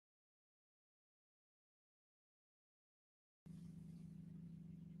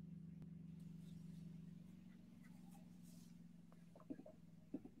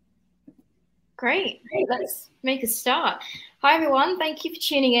Great. Let's make a start. Hi, everyone. Thank you for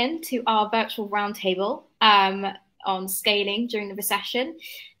tuning in to our virtual roundtable on scaling during the recession.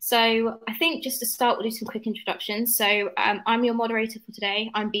 So I think just to start, we'll do some quick introductions. So I'm your moderator for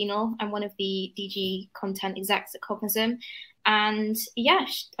today. I'm Binal. I'm one of the DG content execs at Cognism. And yeah,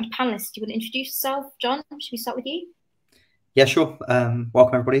 I'm a panelist. Do you want to introduce yourself, Jon? Should we start with you? Yeah, sure.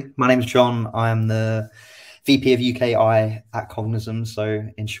 Welcome, everybody. My name is Jon. I am the VP of UKI at Cognism. So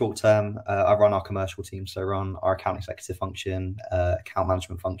in short term, I run our commercial team. So I run our account executive function, account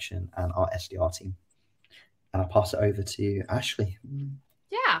management function, and our SDR team. And I'll pass it over to Ashleigh.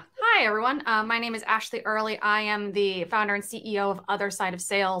 Yeah. Hi, everyone. My name is Ashleigh Early. I am the founder and CEO of Other Side of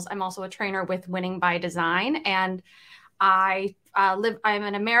Sales. I'm also a trainer with Winning by Design. And I'm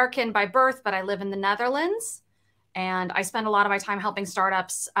an American by birth, but I live in the Netherlands. And I spend a lot of my time helping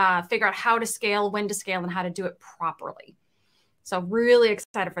startups figure out how to scale, when to scale, and how to do it properly. So really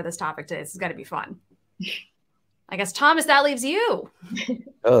excited for this topic today. This is going to be fun. I guess, Thomas, that leaves you.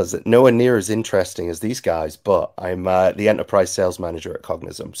 Oh, is it nowhere near as interesting as these guys, but I'm the enterprise sales manager at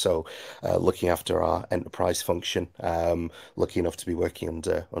Cognism. So looking after our enterprise function, lucky enough to be working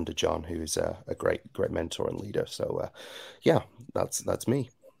under Jon, who's a great mentor and leader. So yeah, that's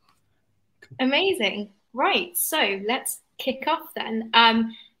me. Amazing. Right. So let's kick off then.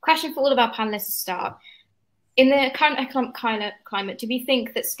 Question for all of our panelists to start. In the current economic climate, do we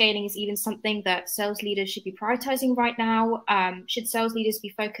think that scaling is even something that sales leaders should be prioritizing right now? Should sales leaders be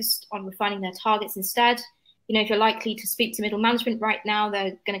focused on refining their targets instead? You know, if you're likely to speak to middle management right now,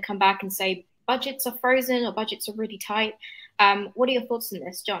 they're going to come back and say budgets are frozen or budgets are really tight. What are your thoughts on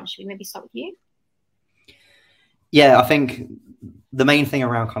this? Jon, should we maybe start with you? Yeah, I think the main thing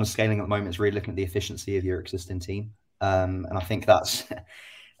around kind of scaling at the moment is really looking at the efficiency of your existing team. And I think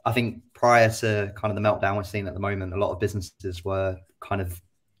I think prior to kind of the meltdown we're seeing at the moment, a lot of businesses were kind of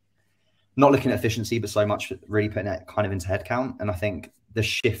not looking at efficiency, but so much really putting it kind of into headcount. And I think the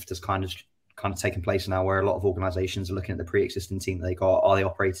shift has kind of taken place now, where a lot of organizations are looking at the pre-existing team that they got. Are they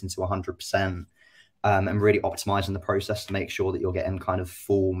operating to 100%? And really optimizing the process to make sure that you're getting kind of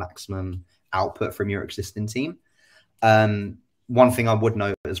full maximum output from your existing team. One thing I would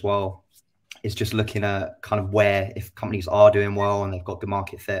note as well is just looking at kind of where, if companies are doing well and they've got good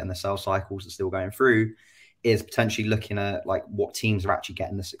market fit and the sales cycles are still going through, is potentially looking at like what teams are actually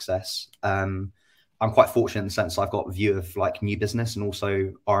getting the success. I'm quite fortunate in the sense I've got a view of like new business and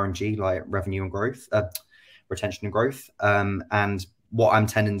also R&G, like revenue and growth, retention and growth. And what I'm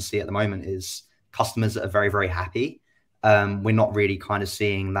tending to see at the moment is customers that are very, very happy. We're not really kind of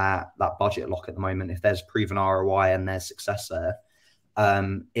seeing that budget lock at the moment. If there's proven ROI and there's success there,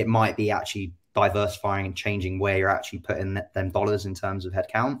 it might be actually diversifying and changing where you're actually putting them dollars in terms of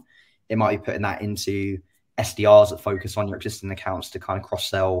headcount. It might be putting that into SDRs that focus on your existing accounts to kind of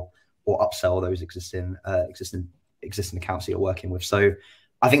cross-sell or upsell those existing accounts that you're working with. So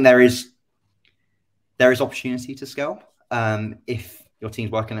I think there is opportunity to scale. If your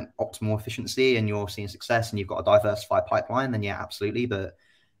team's working at optimal efficiency and you're seeing success and you've got a diversified pipeline, then yeah, absolutely. But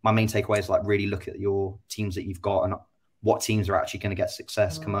my main takeaway is like really look at your teams that you've got and what teams are actually going to get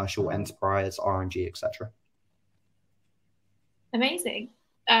success, commercial, enterprise, R&G, etc. Amazing.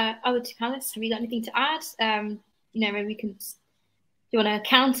 Other two panelists, have you got anything to add? You know, maybe we can. Do you want to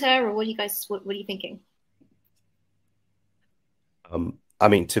counter, or what are you thinking? I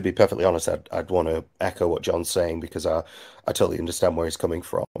mean, to be perfectly honest, I'd want to echo what Jon's saying because I totally understand where he's coming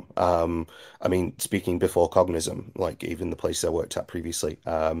from. I mean, speaking before Cognism, like even the place I worked at previously,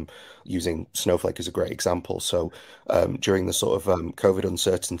 using Snowflake as a great example. So during the sort of COVID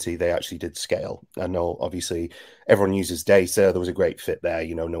uncertainty, they actually did scale. I know, obviously, everyone uses data. There was a great fit there.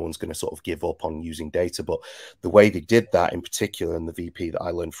 You know, no one's going to sort of give up on using data. But the way they did that in particular, and the VP that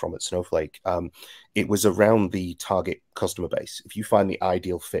I learned from at Snowflake, it was around the target customer base. If you find the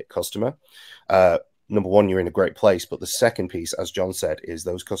ideal fit customer, number one, you're in a great place. But the second piece, as Jon said, is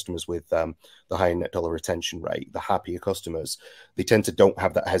those customers with the higher net dollar retention rate, the happier customers, they tend to don't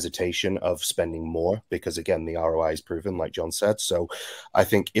have that hesitation of spending more because, again, the ROI is proven, like Jon said. So I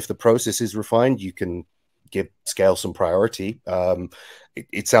think if the process is refined, you can give scale some priority.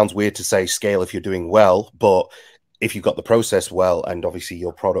 It sounds weird to say scale if you're doing well, but if you've got the process well and obviously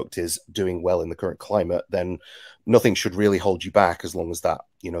your product is doing well in the current climate, then nothing should really hold you back as long as that,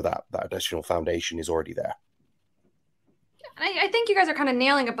 you know, that additional foundation is already there. I think you guys are kind of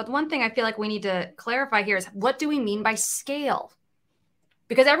nailing it. But one thing I feel like we need to clarify here is, what do we mean by scale?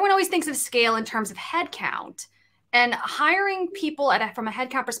 Because everyone always thinks of scale in terms of headcount. And hiring people from a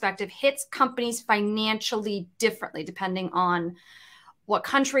headcount perspective hits companies financially differently depending on what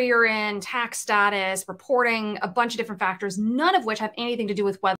country you're in, tax status, reporting, a bunch of different factors, none of which have anything to do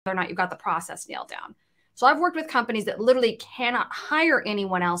with whether or not you've got the process nailed down. So I've worked with companies that literally cannot hire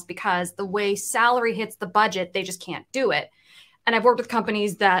anyone else because the way salary hits the budget, they just can't do it. And I've worked with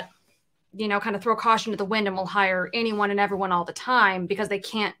companies that, you know, kind of throw caution to the wind and will hire anyone and everyone all the time because they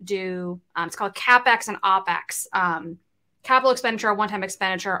can't do, it's called CapEx and OpEx. Capital expenditure, one-time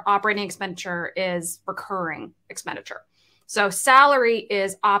expenditure, operating expenditure is recurring expenditure. So salary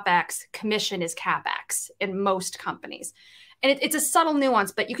is OpEx, commission is CapEx in most companies. And it's a subtle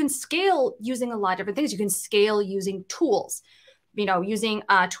nuance, but you can scale using a lot of different things. You can scale using tools, you know, using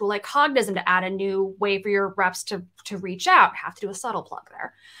a tool like Cognism to add a new way for your reps to reach out. Have to do a subtle plug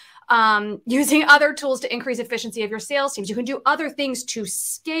there. Using other tools to increase efficiency of your sales teams. You can do other things to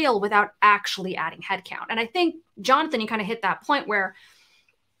scale without actually adding headcount. And I think, Jonathan, you kind of hit that point where,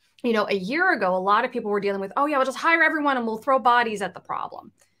 you know, a year ago, a lot of people were dealing with, oh yeah, we'll just hire everyone and we'll throw bodies at the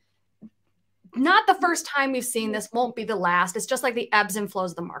problem. Not the first time we've seen this, won't be the last. It's just like the ebbs and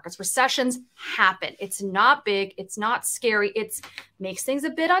flows of the markets. Recessions happen. It's not big. It's not scary. It makes things a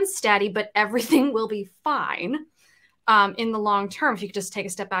bit unsteady, but everything will be fine in the long term if you could just take a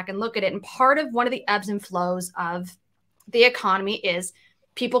step back and look at it. And part of one of the ebbs and flows of the economy is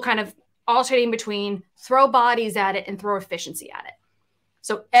people kind of alternating between throw bodies at it and throw efficiency at it.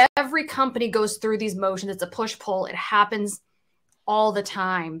 So every company goes through these motions. It's a push-pull. It happens all the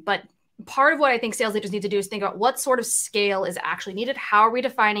time. But part of what I think sales leaders need to do is think about what sort of scale is actually needed. How are we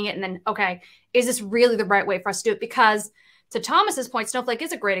defining it? And then, okay, is this really the right way for us to do it? Because to Thomas's point, Snowflake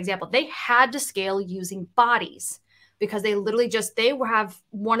is a great example. They had to scale using bodies because they literally they have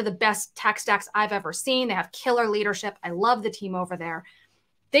one of the best tech stacks I've ever seen. They have killer leadership. I love the team over there.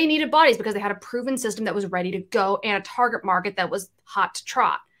 They needed bodies because they had a proven system that was ready to go and a target market that was hot to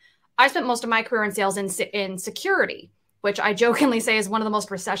trot. I spent most of my career in sales in security, which I jokingly say is one of the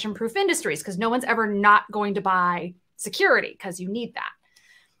most recession-proof industries because no one's ever not going to buy security because you need that.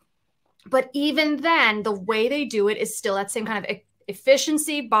 But even then, the way they do it is still that same kind of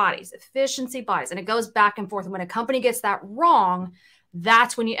efficiency bodies. And it goes back and forth. And when a company gets that wrong,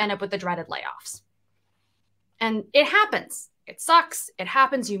 that's when you end up with the dreaded layoffs. And it happens. It sucks. It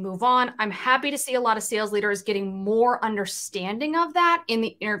happens. You move on. I'm happy to see a lot of sales leaders getting more understanding of that in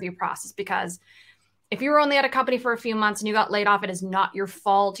the interview process because if you were only at a company for a few months and you got laid off, it is not your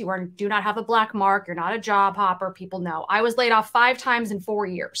fault. You do not have a black mark. You're not a job hopper. People know. I was laid off 5 times in 4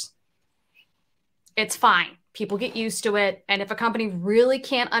 years. It's fine. People get used to it. And if a company really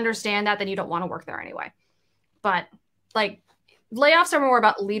can't understand that, then you don't want to work there anyway. But like layoffs are more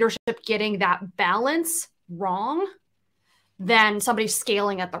about leadership getting that balance wrong than somebody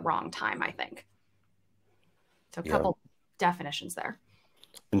scaling at the wrong time, I think. So a couple definitions there.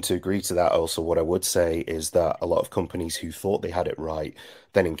 And to agree to that, also, what I would say is that a lot of companies who thought they had it right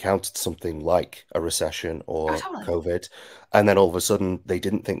then encountered something like a recession or COVID. And then all of a sudden they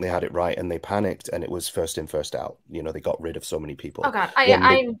didn't think they had it right and they panicked and it was first in, first out. You know, they got rid of so many people. Oh, God.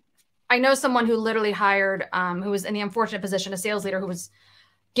 I know someone who literally hired, who was in the unfortunate position, a sales leader who was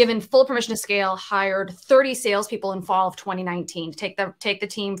given full permission to scale, hired 30 salespeople in fall of 2019 to take the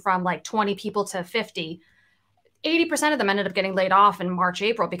team from like 20 people to 50. 80% of them ended up getting laid off in March,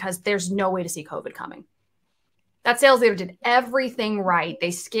 April, because there's no way to see COVID coming. That sales leader did everything right.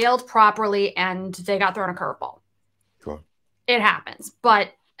 They scaled properly and they got thrown a curveball. Sure. It happens. But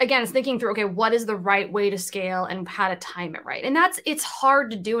again, it's thinking through, okay, what is the right way to scale and how to time it right? And it's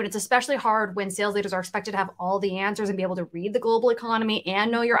hard to do. And it's especially hard when sales leaders are expected to have all the answers and be able to read the global economy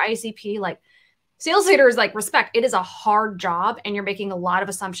and know your ICP. Like sales leaders, like respect, it is a hard job and you're making a lot of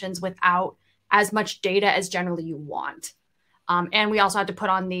assumptions without as much data as generally you want. And we also had to put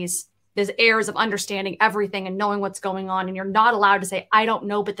on these airs of understanding everything and knowing what's going on. And you're not allowed to say, I don't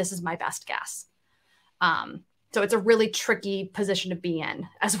know, but this is my best guess. So it's a really tricky position to be in,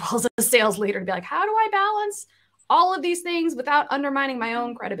 as well as a sales leader to be like, how do I balance all of these things without undermining my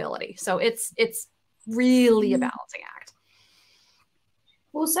own credibility? So it's really a balancing act.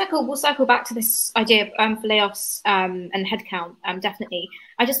 We'll circle back to this idea for layoffs and headcount, definitely.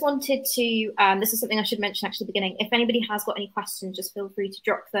 I just wanted to, this is something I should mention actually at the beginning. If anybody has got any questions, just feel free to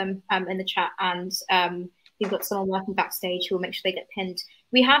drop them in the chat, and we've got someone working backstage who will make sure they get pinned.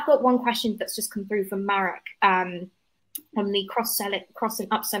 We have got one question that's just come through from Marek on the cross and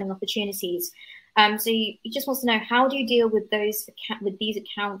upselling opportunities. So he just wants to know, how do you deal with these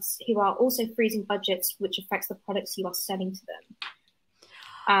accounts who are also freezing budgets, which affects the products you are selling to them?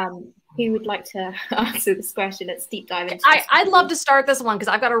 Who would like to answer this question? Let's deep dive into this. I'd love to start this one because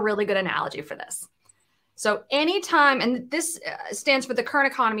I've got a really good analogy for this. So anytime, and this stands for the current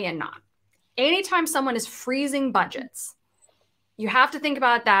economy and not, anytime someone is freezing budgets, you have to think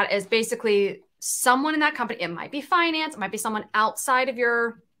about that as basically someone in that company. It might be finance, it might be someone outside of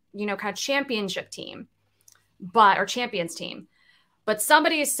your, you know, kind of championship team, or champions team. But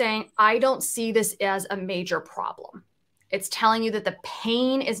somebody is saying, I don't see this as a major problem. It's telling you that the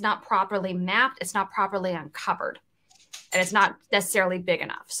pain is not properly mapped. It's not properly uncovered. And it's not necessarily big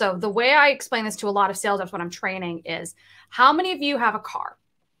enough. So the way I explain this to a lot of sales reps when I'm training is, how many of you have a car?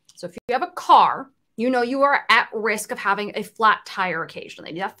 So if you have a car, you know you are at risk of having a flat tire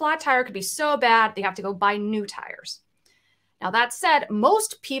occasionally. That flat tire could be so bad they have to go buy new tires. Now, that said,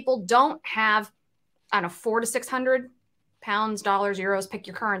 most people don't have, I don't know, 400 to 600 pounds, dollars, euros, pick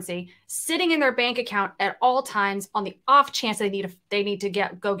your currency, sitting in their bank account at all times on the off chance they need to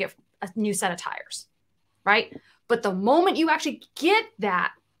go get a new set of tires, right? But the moment you actually get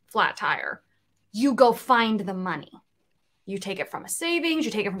that flat tire, you go find the money. You take it from a savings,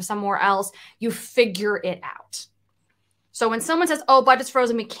 you take it from somewhere else, you figure it out. So when someone says, oh, budget's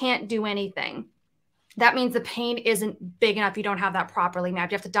frozen, we can't do anything, that means the pain isn't big enough. You don't have that properly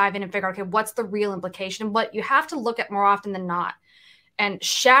mapped. You have to dive in and figure out, okay, what's the real implication? What you have to look at more often than not. And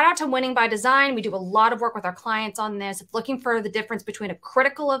shout out to Winning by Design. We do a lot of work with our clients on this. It's looking for the difference between a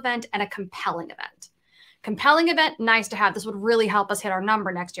critical event and a compelling event. Compelling event, nice to have. This would really help us hit our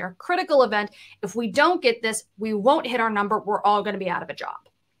number next year. Critical event, if we don't get this, we won't hit our number. We're all going to be out of a job.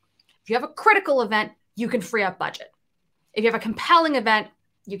 If you have a critical event, you can free up budget. If you have a compelling event,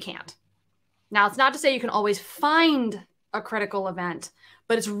 you can't. Now, it's not to say you can always find a critical event,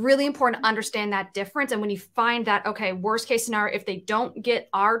 but it's really important to understand that difference. And when you find that, okay, worst case scenario, if they don't get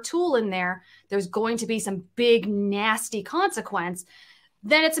our tool in there, there's going to be some big, nasty consequence.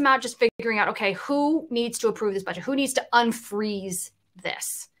 Then it's about just figuring out, okay, who needs to approve this budget? Who needs to unfreeze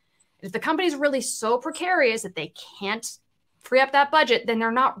this? If the company's really so precarious that they can't free up that budget, then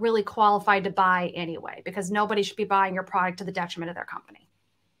they're not really qualified to buy anyway, because nobody should be buying your product to the detriment of their company.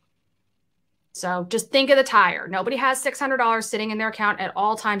 So just think of the tire. Nobody has $600 sitting in their account at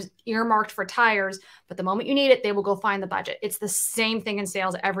all times earmarked for tires, but the moment you need it, they will go find the budget. It's the same thing in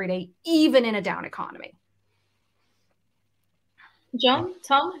sales every day, even in a down economy. John,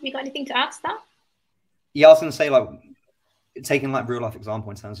 Tom, have you got anything to add to that? Yeah, I was going to say, like, taking like real life example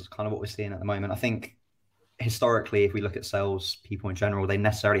in terms of kind of what we're seeing at the moment, I think historically, if we look at sales people in general, they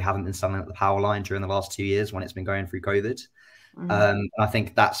necessarily haven't been selling at the power line during the last 2 years when it's been going through COVID. And I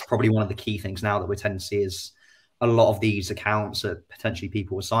think that's probably one of the key things now that we're tending to see is a lot of these accounts that potentially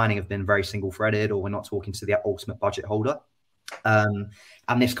people were signing have been very single threaded, or we're not talking to the ultimate budget holder. And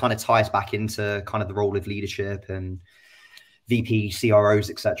this kind of ties back into kind of the role of leadership and VP, CROs,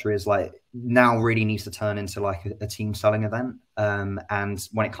 etc. is like now really needs to turn into like a team selling event. And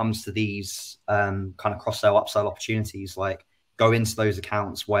when it comes to these kind of cross-sell, upsell opportunities, like go into those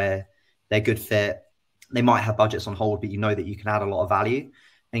accounts where they're good fit. They might have budgets on hold, but you know that you can add a lot of value,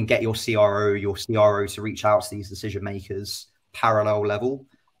 and get your CRO to reach out to these decision makers parallel level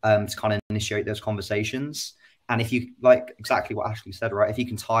to kind of initiate those conversations. And if you, like exactly what Ashleigh said, right, if you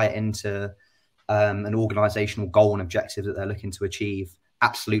can tie it into an organizational goal and objective that they're looking to achieve,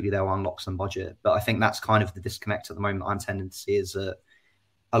 absolutely they'll unlock some budget. But I think that's kind of the disconnect at the moment I'm tending to see, is that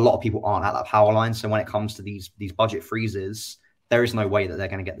a lot of people aren't at that power line. So when it comes to these budget freezes, there is no way that they're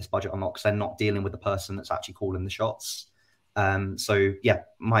going to get this budget unlocked because they're not dealing with the person that's actually calling the shots. So yeah,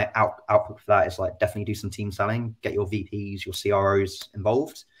 my output for that is like definitely do some team selling, get your VPs, your CROs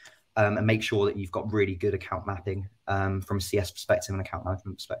involved, and make sure that you've got really good account mapping from a CS perspective and account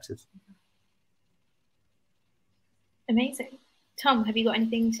management perspective. Amazing. Tom, have you got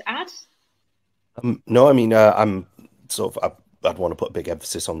anything to add? No, I mean, I'm sort of, I'd want to put a big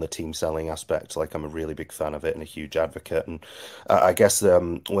emphasis on the team selling aspect. Like, I'm a really big fan of it and a huge advocate. And I guess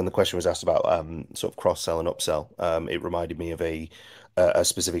when the question was asked about sort of cross-sell and upsell, it reminded me of a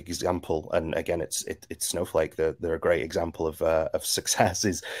specific example. And again, it's Snowflake. They're a great example of success.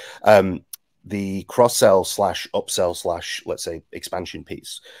 Is the cross-sell / upsell / let's say expansion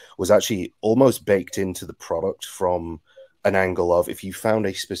piece was actually almost baked into the product from an angle of, if you found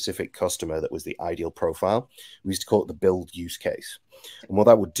a specific customer that was the ideal profile, we used to call it the build use case. And what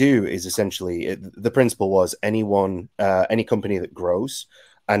that would do is essentially, the principle was any company that grows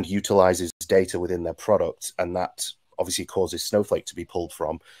and utilizes data within their product, and that obviously causes Snowflake to be pulled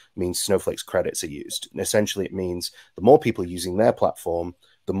from, means Snowflake's credits are used. And essentially it means the more people using their platform,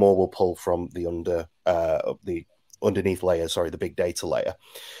 the more we'll pull from the underneath layer, the big data layer.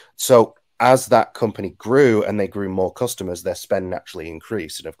 So as that company grew and they grew more customers, their spend naturally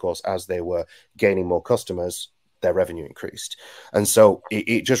increased. And of course, as they were gaining more customers, their revenue increased. And so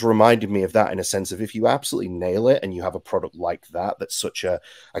it just reminded me of that, in a sense of, if you absolutely nail it and you have a product like that, that's such a,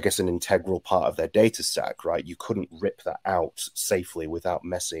 I guess, an integral part of their data stack, right? You couldn't rip that out safely without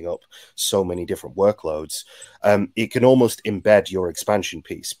messing up so many different workloads. It can almost embed your expansion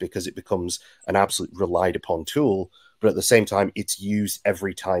piece, because it becomes an absolute relied upon tool, but at the same time, it's used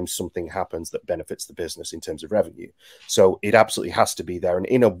every time something happens that benefits the business in terms of revenue. So it absolutely has to be there. And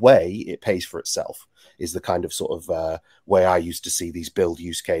in a way, it pays for itself, is the kind of sort of way I used to see these build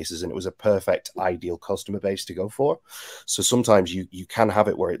use cases. And it was a perfect, ideal customer base to go for. So sometimes you can have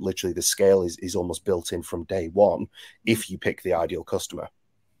it where it literally, the scale is almost built in from day one if you pick the ideal customer.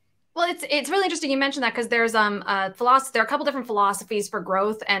 Well, it's really interesting you mentioned that, because there's a philosophy. There are a couple different philosophies for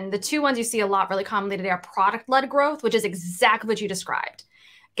growth, and the two ones you see a lot really commonly today are product-led growth, which is exactly what you described.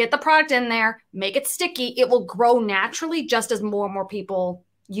 Get the product in there, make it sticky. It will grow naturally just as more and more people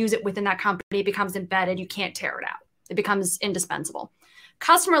use it within that company. It becomes embedded. You can't tear it out. It becomes indispensable.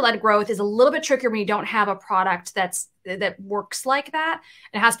 Customer-led growth is a little bit trickier when you don't have a product that works like that.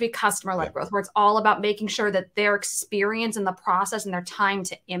 It has to be customer-led growth, where it's all about making sure that their experience in the process and their time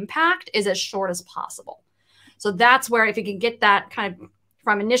to impact is as short as possible. So that's where, if you can get that kind of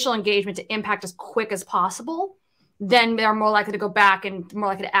from initial engagement to impact as quick as possible, then they're more likely to go back and more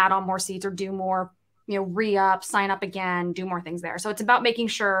likely to add on more seats or do more, re-up, sign up again, do more things there. So it's about making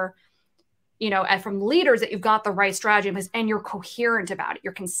sure, from leaders, that you've got the right strategy and you're coherent about it.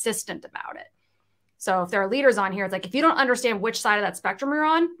 You're consistent about it. So if there are leaders on here, it's like, if you don't understand which side of that spectrum you're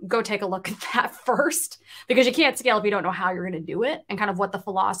on, go take a look at that first, because you can't scale if you don't know how you're going to do it and kind of what the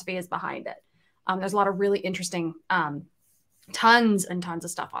philosophy is behind it. There's a lot of really interesting, tons and tons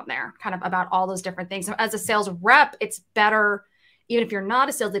of stuff on there, kind of about all those different things. So as a sales rep, it's better, even if you're not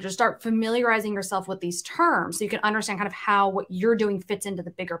a sales leader, to start familiarizing yourself with these terms so you can understand kind of how what you're doing fits into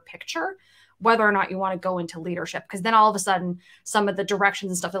the bigger picture, whether or not you want to go into leadership. Because then all of a sudden, some of the directions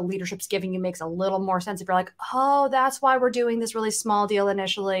and stuff that leadership's giving you makes a little more sense if you're like, oh, that's why we're doing this really small deal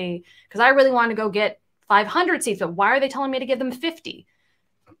initially, because I really want to go get 500 seats, but why are they telling me to give them 50?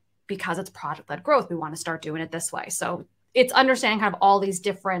 Because it's product-led growth. We want to start doing it this way. So it's understanding kind of all these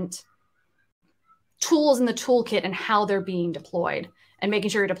different tools in the toolkit and how they're being deployed, and making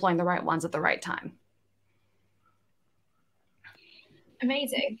sure you're deploying the right ones at the right time.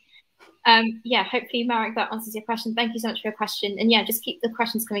 Amazing. Yeah, hopefully, Marek, that answers your question. Thank you so much for your question. And yeah, just keep the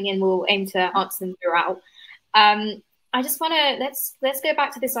questions coming in. We'll aim to answer them throughout. I just want to, let's go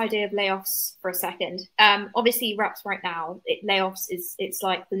back to this idea of layoffs for a second. Obviously, reps right now, layoffs it's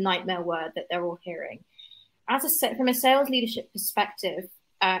like the nightmare word that they're all hearing. From a sales leadership perspective,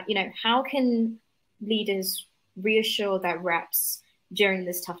 how can leaders reassure their reps during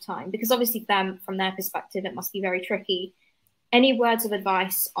this tough time? Because obviously, from their perspective, it must be very tricky. Any words of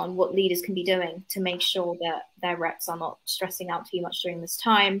advice on what leaders can be doing to make sure that their reps are not stressing out too much during this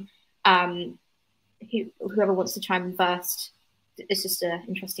time? Whoever wants to chime in first. It's just an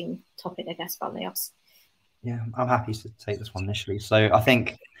interesting topic, I guess, about layoffs. Yeah, I'm happy to take this one initially. So I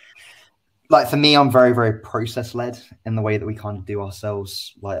think, like, for me, I'm very, very process-led in the way that we kind of do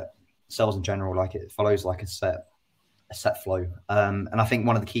ourselves, like sales in general. Like, it follows like a set flow. And I think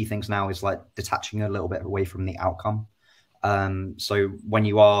one of the key things now is like detaching a little bit away from the outcome. So when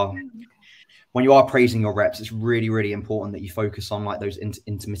you are praising your reps, it's really, really important that you focus on like those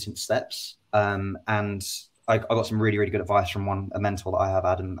intermittent steps. And I got some really, really good advice from a mentor that I have,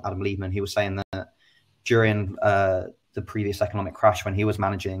 Adam Liebman. He was saying that during the previous economic crash, when he was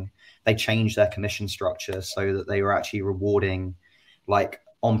managing, they changed their commission structure so that they were actually rewarding like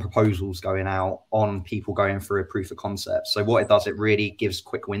on proposals going out, on people going through a proof of concept. So what it does, it really gives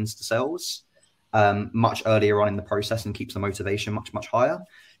quick wins to sales much earlier on in the process and keeps the motivation much, much higher.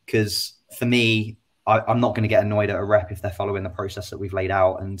 Because for me, I'm not going to get annoyed at a rep if they're following the process that we've laid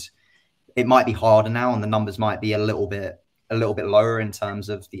out. And it might be harder now and the numbers might be a little bit lower in terms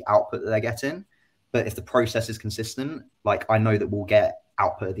of the output that they're getting. But if the process is consistent, like I know that we'll get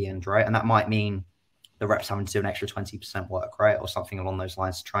output at the end, right? And that might mean the reps having to do an extra 20% work, right? Or something along those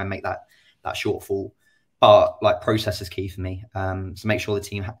lines to try and make that shortfall. But like process is key for me. So make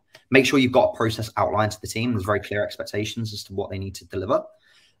sure you've got a process outlined to the team. There's very clear expectations as to what they need to deliver.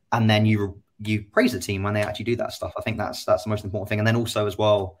 And then you praise the team when they actually do that stuff. I think that's the most important thing. And then also as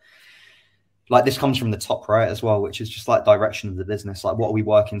well, like this comes from the top right as well, which is just like direction of the business. Like what are we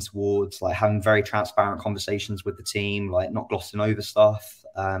working towards? Like having very transparent conversations with the team, like not glossing over stuff.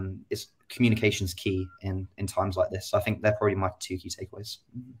 Communication's key in times like this. So I think they're probably my two key takeaways.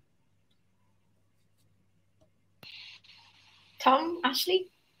 Tom, Ashleigh,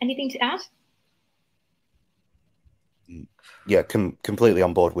 anything to add? Yeah, completely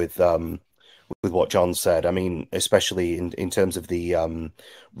on board with with what Jon said. I mean, especially in terms of the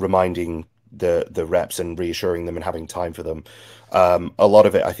reminding the reps and reassuring them and having time for them. A lot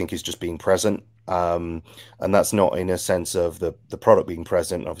of it, I think, is just being present. And that's not in a sense of the product being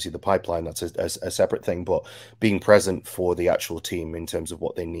present. Obviously, the pipeline, that's a separate thing, but being present for the actual team in terms of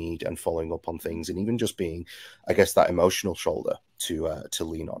what they need and following up on things, and even just being, I guess, that emotional shoulder to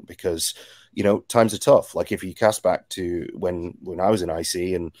lean on, because you know, times are tough. Like if you cast back to when I was in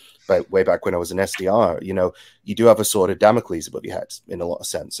IC and way back when I was an SDR, you know, you do have a sort of Damocles above your head in a lot of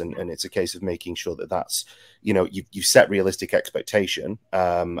sense. And it's a case of making sure that that's, you know, you set realistic expectation,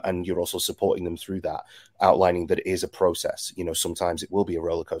 and you're also supporting them through that, outlining that it is a process. You know, sometimes it will be a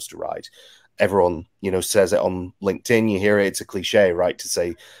roller coaster ride. Everyone, you know, says it on LinkedIn. You hear it. It's a cliche, right, to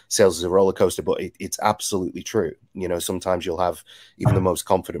say sales is a roller coaster, but it's absolutely true. You know, sometimes you'll have even the most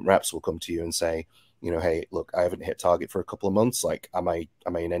confident reps will come to you and say, you know, hey, look, I haven't hit target for a couple of months. Like, am I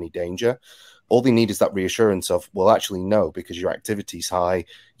in any danger? All they need is that reassurance of, well, actually, no, because your activity's high.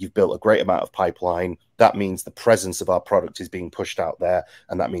 You've built a great amount of pipeline. That means the presence of our product is being pushed out there.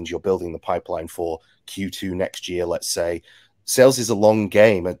 And that means you're building the pipeline for Q2 next year, let's say. Sales is a long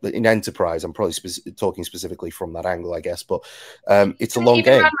game in enterprise. I'm probably talking specifically from that angle, I guess, but it's a long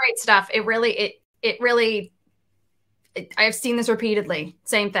game. Run rate stuff. It really, I've seen this repeatedly.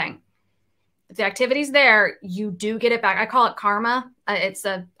 Same thing. If the activity's there, you do get it back. I call it karma.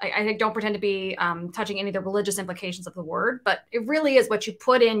 I don't pretend to be touching any of the religious implications of the word, but it really is what you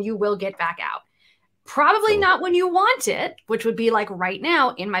put in, you will get back out. Probably not when you want it, which would be like right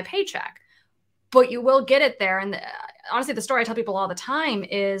now in my paycheck, but you will get it there. And honestly, the story I tell people all the time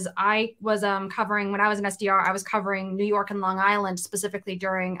is I was covering, when I was an SDR, I was covering New York and Long Island, specifically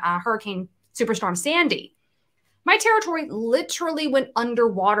during Hurricane Superstorm Sandy. My territory literally went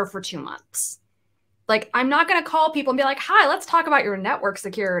underwater for 2 months. Like, I'm not going to call people and be like, hi, let's talk about your network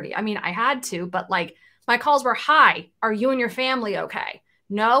security. I mean, I had to, but like my calls were, hi, are you and your family okay?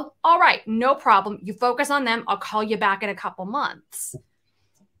 No? All right, no problem. You focus on them. I'll call you back in a couple months.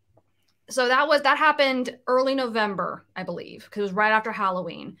 So that happened early November, I believe, because it was right after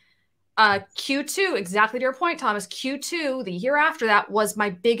Halloween. Q2, exactly to your point, Thomas, Q2, the year after that, was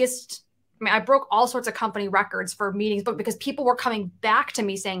my biggest. I mean, I broke all sorts of company records for meetings, but because people were coming back to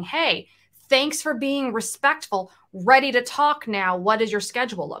me saying, hey, thanks for being respectful, ready to talk now. What does your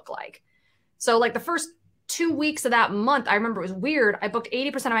schedule look like? So like the first 2 weeks of that month, I remember it was weird. I booked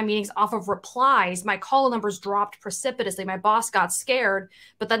 80% of my meetings off of replies. My call numbers dropped precipitously. My boss got scared,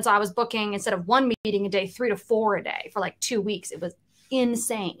 but then so I was booking, instead of 1 meeting a day, 3 to 4 a day for like 2 weeks. It was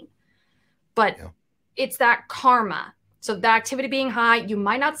insane. But it's that karma. So the activity being high, you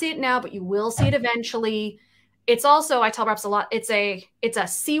might not see it now, but you will see it eventually. It's also, I tell reps a lot, it's a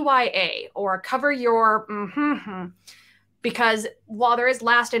CYA, or cover your because while there is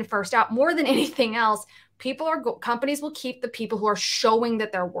last in, first out, more than anything else, companies will keep the people who are showing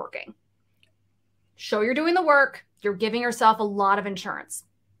that they're working. Show you're doing the work, you're giving yourself a lot of insurance.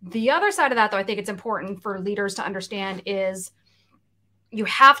 The other side of that, though, I think it's important for leaders to understand is you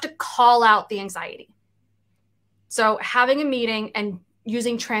have to call out the anxiety. So having a meeting and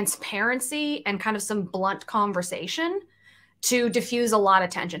using transparency and kind of some blunt conversation to diffuse a lot of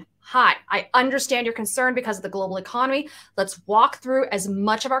tension. Hi, I understand your concern because of the global economy. Let's walk through as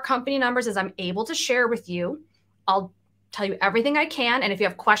much of our company numbers as I'm able to share with you. I'll tell you everything I can. And if you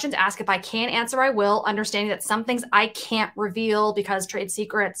have questions, ask. If I can't answer, I will, understanding that some things I can't reveal because trade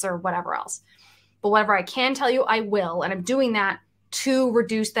secrets or whatever else. But whatever I can tell you, I will. And I'm doing that to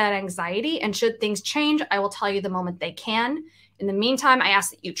reduce that anxiety. And should things change, I will tell you the moment they can. In the meantime, I ask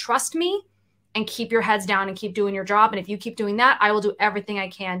that you trust me and keep your heads down and keep doing your job. And if you keep doing that, I will do everything I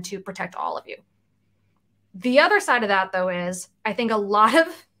can to protect all of you. The other side of that, though, is I think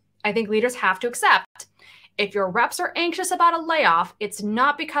leaders have to accept, if your reps are anxious about a layoff, it's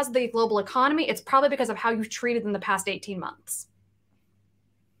not because of the global economy. It's probably because of how you've treated them the past 18 months.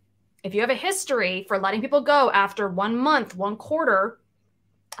 If you have a history for letting people go after 1 month, 1 quarter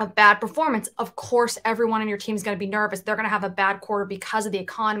of bad performance, of course, everyone on your team is going to be nervous. They're going to have a bad quarter because of the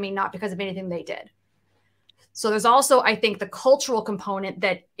economy, not because of anything they did. So there's also, I think, the cultural component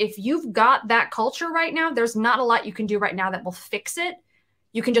that if you've got that culture right now, there's not a lot you can do right now that will fix it.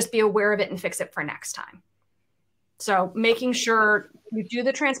 You can just be aware of it and fix it for next time. So making sure you do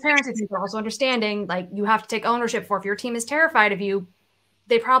the transparency thing, but also understanding, like, you have to take ownership for, if your team is terrified of you,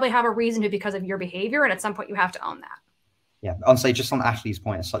 they probably have a reason to because of your behavior. And at some point you have to own that. Yeah, I'll say just on Ashleigh's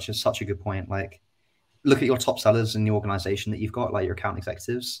point, it's such a good point. Like, look at your top sellers in the organization that you've got, like your account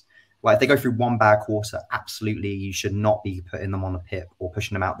executives. Like, if they go through 1 bad quarter, absolutely, you should not be putting them on a pip or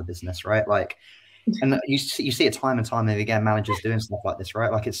pushing them out of the business, right? Like, and you see it time and time and again, managers doing stuff like this,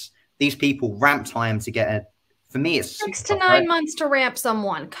 right? Like, this these people ramp time to get a, for me, it's 6 to 9 months to ramp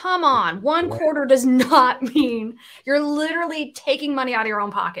someone. Come on. 1 quarter does not mean you're literally taking money out of your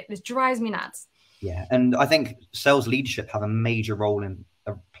own pocket. It drives me nuts. Yeah. And I think sales leadership have a major role in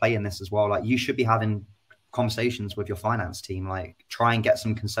play in this as well. Like, you should be having conversations with your finance team, like try and get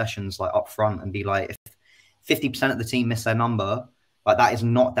some concessions like up front and be like, if 50% of the team miss their number, like that is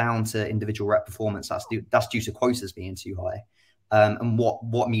not down to individual rep performance. That's due to quotas being too high. And what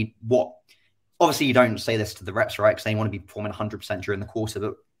obviously you don't say this to the reps, right? Because they want to be performing 100% during the quarter.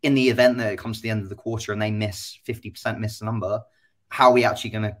 But in the event that it comes to the end of the quarter and they miss 50%, miss the number, how are we actually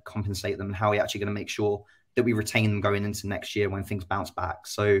going to compensate them? And how are we actually going to make sure that we retain them going into next year when things bounce back?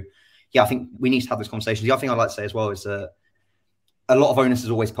 So yeah, I think we need to have those conversations. The other thing I'd like to say as well is a lot of onus is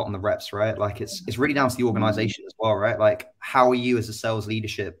always put on the reps, right? Like it's really down to the organization as well, right? Like, how are you as a sales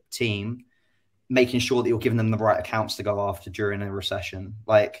leadership team making sure that you're giving them the right accounts to go after during a recession?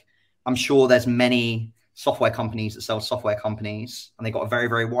 Like, I'm sure there's many software companies that sell software companies and they've got a very,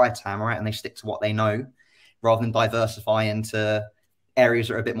 very wide TAM, right? And they stick to what they know rather than diversify into areas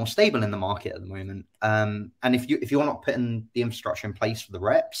that are a bit more stable in the market at the moment. And if you're not putting the infrastructure in place for the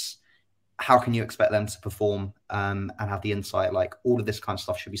reps, how can you expect them to perform and have the insight? Like, all of this kind of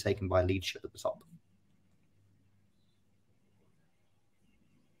stuff should be taken by leadership at the top.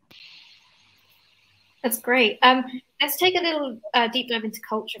 That's great. Let's take a little deep dive into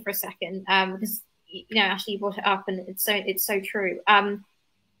culture for a second, because Ashleigh, you brought it up, and it's so true. Tom,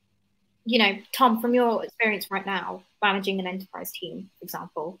 from your experience right now, managing an enterprise team, for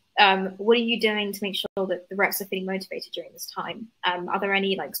example, what are you doing to make sure that the reps are feeling motivated during this time? Are there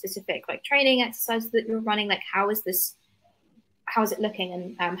any specific training exercises that you're running? Like, how is it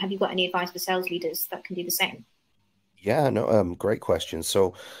looking? And have you got any advice for sales leaders that can do the same? Yeah, no, great question.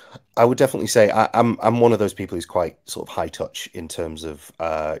 So I would definitely say I'm one of those people who's quite sort of high touch in terms of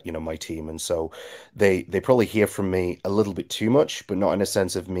my team, and so they probably hear from me a little bit too much, but not in a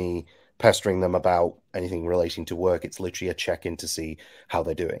sense of me pestering them about anything relating to work. It's literally a check-in to see how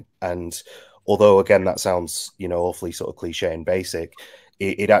they're doing. And although again that sounds awfully sort of cliche and basic,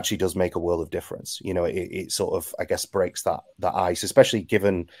 it actually does make a world of difference. It sort of, I guess, breaks that ice, especially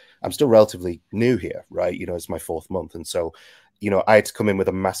given I'm still relatively new here, right? It's my 4th month. And so, I had to come in with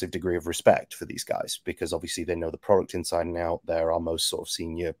a massive degree of respect for these guys because obviously they know the product inside and out. They're our most sort of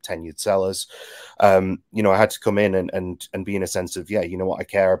senior tenured sellers. I had to come in and be in a sense of, yeah, you know what, I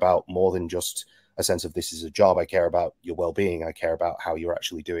care about more than just a sense of this is a job. I care about your well-being. I care about how you're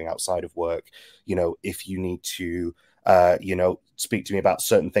actually doing outside of work. If you need to speak to me about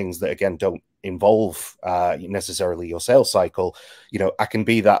certain things that again don't involve necessarily your sales cycle, I can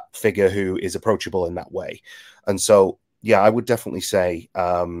be that figure who is approachable in that way. And so, yeah, I would definitely say,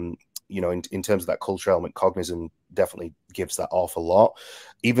 in terms of that culture element, Cognism definitely gives that off a lot.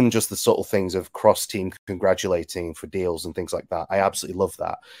 Even just the subtle things of cross-team congratulating for deals and things like that. I absolutely love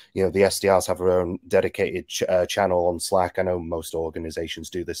that. The SDRs have their own dedicated channel on Slack. I know most organizations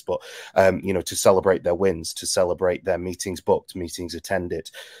do this, but, to celebrate their wins, to celebrate their meetings booked, meetings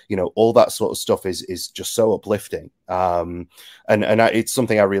attended, all that sort of stuff is just so uplifting. And it's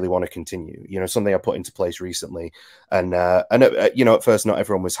something I really want to continue, something I put into place recently. And at first, not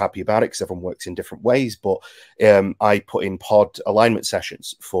everyone was happy about it because everyone works in different ways, but I put in pod alignment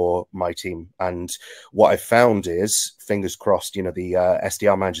sessions for my team. And what I found is, fingers crossed, the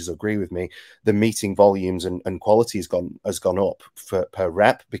SDR managers agree with me, the meeting volumes and quality has gone up per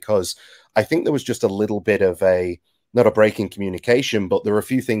rep, because I think there was just a little bit of not a break in communication, but there were a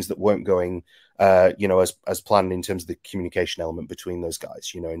few things that weren't going, as planned in terms of the communication element between those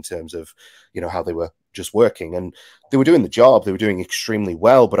guys, in terms of, how they were just working, and they were doing the job. They were doing extremely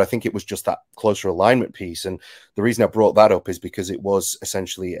well, but I think it was just that closer alignment piece. And the reason I brought that up is because it was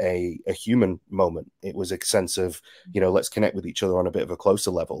essentially a human moment. It was a sense of, let's connect with each other on a bit of a closer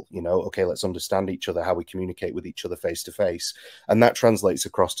level, okay, let's understand each other, how we communicate with each other face to face. And that translates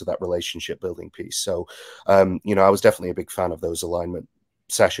across to that relationship building piece. So, I was definitely a big fan of those alignment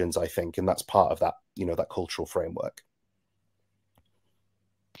sessions, I think, and that's part of that, that cultural framework.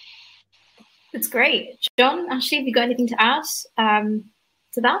 That's great. Jon, Ashleigh, have you got anything to add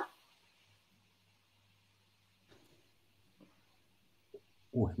to that?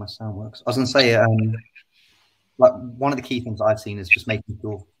 Oh, if my sound works. I was going to say, like, one of the key things I've seen is just making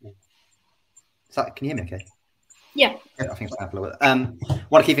sure. Can you hear me okay? Yeah. I think it's a little bit.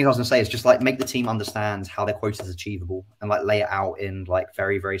 One of the key things I was going to say is just make the team understand how their quota is achievable and lay it out in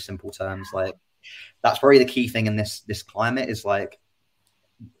very, very simple terms. That's probably the key thing in this climate is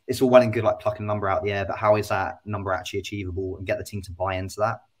it's all well and good plucking a number out of the air, but how is that number actually achievable, and get the team to buy into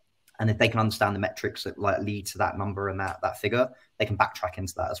that. And if they can understand the metrics that like lead to that number and that figure, they can backtrack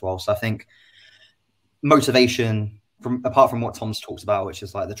into that as well. So I think motivation, apart from what Tom's talked about, which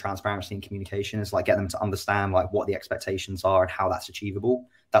is like the transparency and communication, is like get them to understand like what the expectations are and how that's achievable.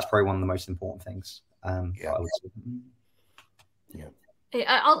 That's probably one of the most important things. Yeah.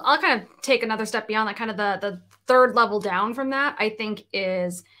 I'll kind of take another step beyond that. Kind of the third level down from that, I think,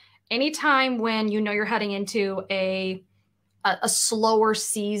 is anytime when you know you're heading into a slower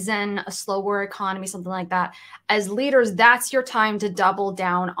season, a slower economy, something like that, as leaders, that's your time to double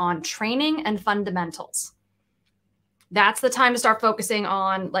down on training and fundamentals. That's the time to start focusing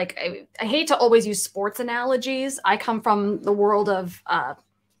on, like, I hate to always use sports analogies. I come from the world of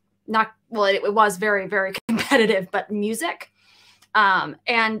it was very, very competitive, but music.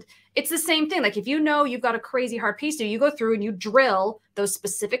 And it's the same thing. Like, if you know you've got a crazy hard piece to do, you go through and you drill those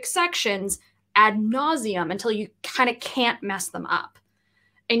specific sections ad nauseum until you kind of can't mess them up.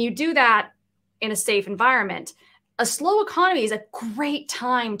 And you do that in a safe environment. A slow economy is a great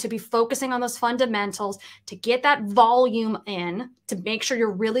time to be focusing on those fundamentals, to get that volume in, to make sure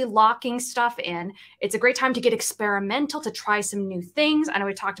you're really locking stuff in. It's a great time to get experimental, to try some new things. I know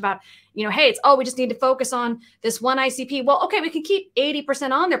we talked about, hey, we just need to focus on this one ICP. Well, okay, we can keep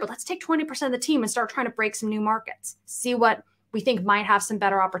 80% on there, but let's take 20% of the team and start trying to break some new markets, see what we think might have some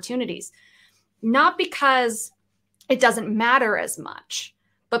better opportunities. Not because it doesn't matter as much,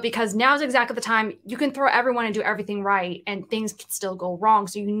 but because now is exactly the time you can throw everyone and do everything right and things can still go wrong.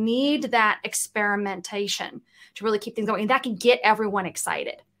 So you need that experimentation to really keep things going. And that can get everyone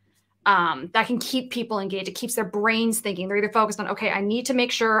excited. That can keep people engaged. It keeps their brains thinking. They're either focused on, okay, I need to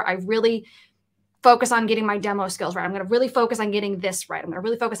make sure I really focus on getting my demo skills right. I'm going to really focus on getting this right. I'm going to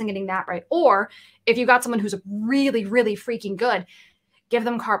really focus on getting that right. Or if you've got someone who's really, really freaking good, give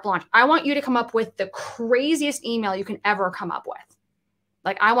them carte blanche. I want you to come up with the craziest email you can ever come up with.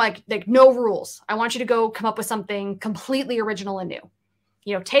 Like, I want like no rules. I want you to go come up with something completely original and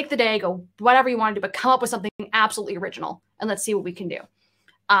new. Take the day, go whatever you want to do, but come up with something absolutely original and let's see what we can do.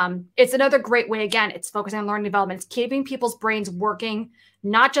 It's another great way. Again, it's focusing on learning development. It's keeping people's brains working,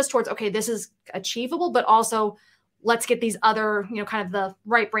 not just towards, okay, this is achievable, but also let's get these other, kind of the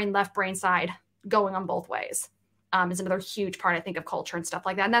right brain, left brain side going on both ways. Is another huge part, I think, of culture and stuff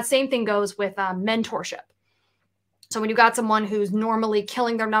like that. And that same thing goes with mentorship. So when you got someone who's normally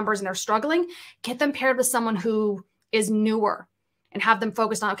killing their numbers and they're struggling, get them paired with someone who is newer and have them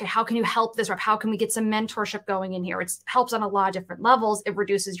focused on, okay, how can you help this rep? How can we get some mentorship going in here? It helps on a lot of different levels. It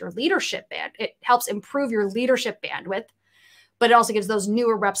reduces your leadership it helps improve your leadership bandwidth, but it also gives those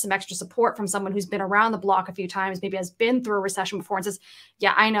newer reps some extra support from someone who's been around the block a few times, maybe has been through a recession before and says,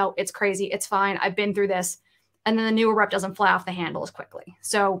 yeah, I know it's crazy. It's fine. I've been through this. And then the newer rep doesn't fly off the handle as quickly.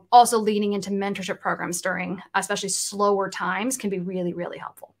 So also leaning into mentorship programs during especially slower times can be really, really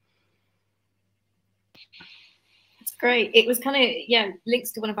helpful. That's great. It was kind of,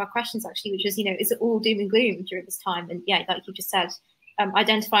 links to one of our questions actually, which is, is it all doom and gloom during this time? And yeah, like you just said,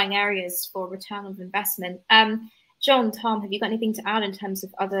 identifying areas for return of investment. Jon, Tom, have you got anything to add in terms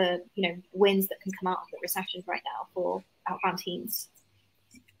of other, wins that can come out of the recession right now for outbound teams?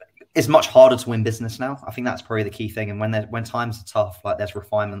 It's much harder to win business now. I think that's probably the key thing. And when times are tough, like there's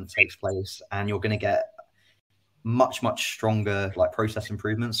refinement that takes place and you're going to get much, much stronger like process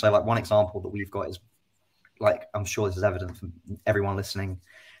improvements. So like one example that we've got is like, I'm sure this is evident from everyone listening,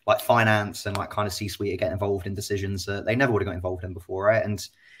 like finance and like kind of C-suite are getting involved in decisions that they never would have got involved in before. Right. And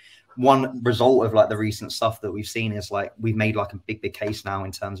one result of like the recent stuff that we've seen is like, we've made like a big case now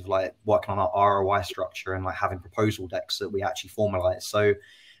in terms of like working on our ROI structure and like having proposal decks that we actually formalize. So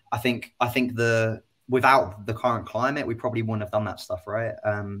I think without the current climate, we probably wouldn't have done that stuff, right?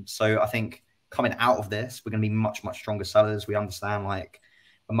 So I think coming out of this, we're going to be much, much stronger sellers. We understand like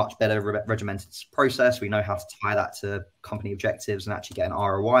a much better regimented process. We know how to tie that to company objectives and actually get an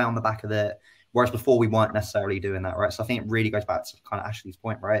ROI on the back of it. Whereas before we weren't necessarily doing that, right? So I think it really goes back to kind of Ashleigh's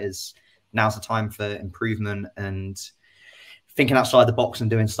point, right? Is now's the time for improvement and thinking outside the box and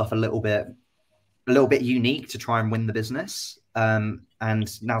doing stuff a little bit unique to try and win the business. And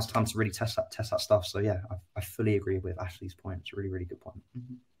now's the time to really test that stuff. So yeah, I fully agree with Ashleigh's point. It's a really, really good point.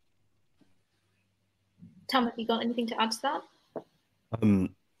 Mm-hmm. Tom, have you got anything to add to that?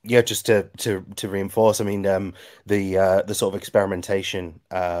 Yeah, just to reinforce, I mean, the sort of experimentation,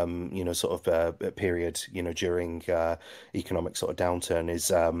 sort of period, during economic sort of downturn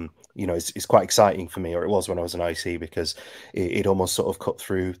is quite exciting for me, or it was when I was an IC, because it almost sort of cut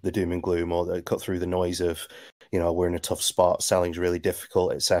through the doom and gloom, or cut through the noise of, we're in a tough spot, selling's really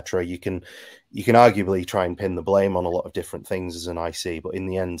difficult, etc. You can you can arguably try and pin the blame on a lot of different things as an IC, but in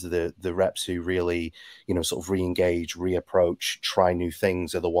the end, the reps who really, you know, sort of re-engage, reapproach, try new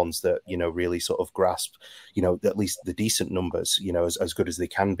things are the ones that, you know, really sort of grasp, you know, at least the decent numbers, you know, as good as they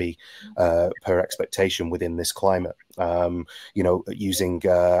can be per expectation within this climate. You know, using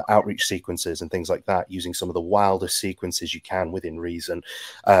outreach sequences and things like that, using some of the wildest sequences you can within reason.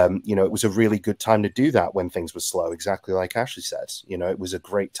 You know, it was a really good time to do that when things were slow, exactly like Ashleigh said. You know, it was a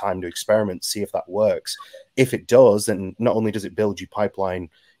great time to experiment, see if that works. If it does, then not only does it build you pipeline,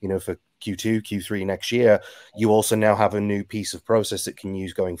 you know, for Q2, Q3 next year, you also now have a new piece of process that can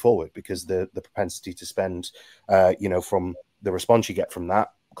use going forward, because the propensity to spend, you know, from the response you get from that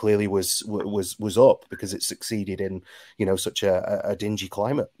clearly was up, because it succeeded in, you know, such a dingy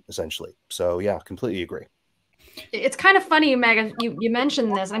climate, essentially. So yeah, completely agree. It's kind of funny, Megan, you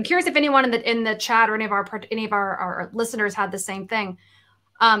mentioned this. I'm curious if anyone in the chat or any of our listeners had the same thing.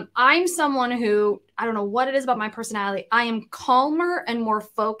 I'm someone who, I don't know what it is about my personality, I am calmer and more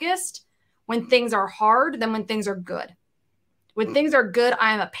focused when things are hard than when things are good. When things are good,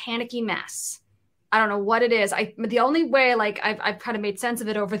 I am a panicky mess. I don't know what it is. The only way, like, I've kind of made sense of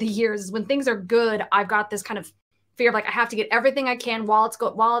it over the years is when things are good, I've got this kind of fear of like, I have to get everything I can while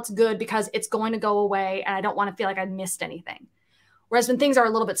it's good, because it's going to go away and I don't want to feel like I missed anything. Whereas when things are a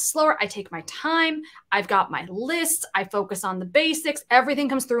little bit slower, I take my time. I've got my lists. I focus on the basics. Everything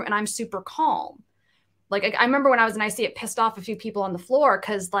comes through and I'm super calm. Like, I remember when I was in IC, it pissed off a few people on the floor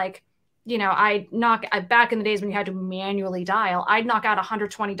because, like, you know, back in the days when you had to manually dial, I'd knock out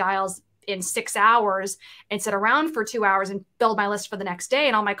 120 dials in 6 hours and sit around for 2 hours and build my list for the next day.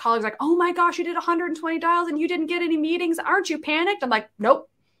 And all my colleagues are like, oh my gosh, you did 120 dials and you didn't get any meetings. Aren't you panicked? I'm like, nope.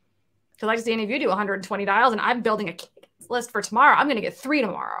 Because I just see any of you do 120 dials and I'm building a list for tomorrow. I'm going to get 3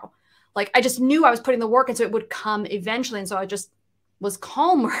 tomorrow. Like, I just knew I was putting the work in, so it would come eventually. And so I just was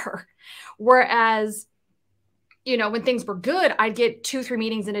calmer. Whereas, you know, when things were good, I'd get 2-3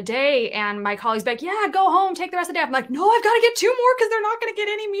 meetings in a day and my colleagues be like, yeah, go home, take the rest of the day. I'm like, no, I've got to get 2 more because they're not going to get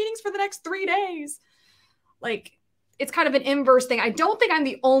any meetings for the next 3 days. Like, it's kind of an inverse thing. I don't think I'm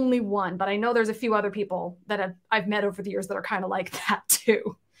the only one, but I know there's a few other people that I've met over the years that are kind of like that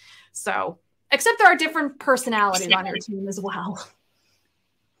too. So, except there are different personalities on your team as well.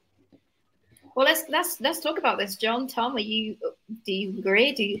 Well, let's talk about this, Jon. Tom, do you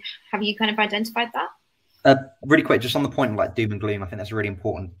agree? Have you kind of identified that? Really quick, just on the point of like doom and gloom, I think that's a really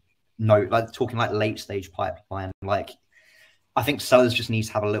important note. Like talking like late stage pipeline, like I think sellers just need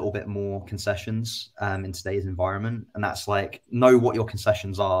to have a little bit more concessions in today's environment, and that's like know what your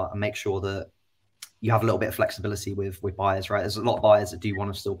concessions are and make sure that you have a little bit of flexibility with buyers, right? There's a lot of buyers that do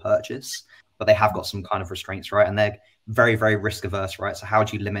want to still purchase, but they have got some kind of restraints, right? And they're very, very risk averse, right? So how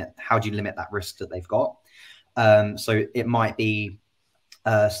do you limit that risk that they've got? So it might be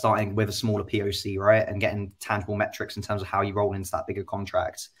starting with a smaller POC, right? And getting tangible metrics in terms of how you roll into that bigger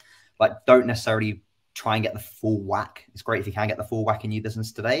contract. Like, don't necessarily try and get the full whack. It's great if you can get the full whack in new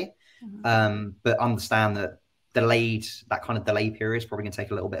business today. But understand that that kind of delay period is probably going to take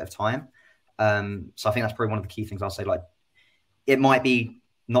a little bit of time. So I think that's probably one of the key things I'll say. Like, it might be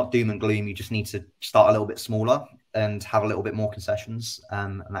not doom and gloom. You just need to start a little bit smaller and have a little bit more concessions.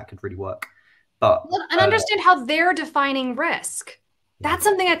 And that could really work. But and understand how they're defining risk. That's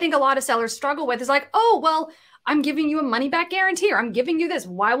something I think a lot of sellers struggle with, is like, oh, well, I'm giving you a money back guarantee, or I'm giving you this.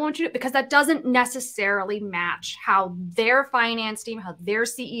 Why won't you? Because that doesn't necessarily match how their finance team, how their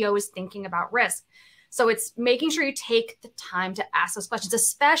CEO is thinking about risk. So it's making sure you take the time to ask those questions,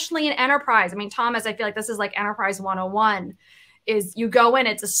 especially in enterprise. I mean, Thomas, I feel like this is like enterprise 101, is you go in,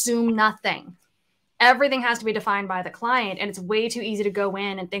 it's assume nothing. Everything has to be defined by the client. And it's way too easy to go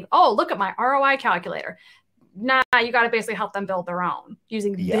in and think, oh, look at my ROI calculator. Nah, you got to basically help them build their own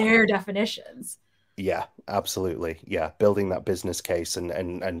using their definitions. Yeah, absolutely. Yeah, building that business case,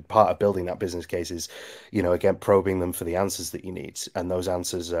 and part of building that business case is, you know, again, probing them for the answers that you need. And those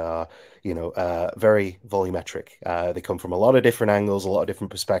answers are, you know, very volumetric. They come from a lot of different angles, a lot of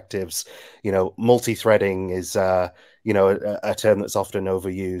different perspectives. You know, multi-threading is, you know, a term that's often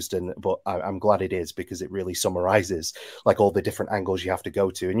overused, but I'm glad it is, because it really summarizes like all the different angles you have to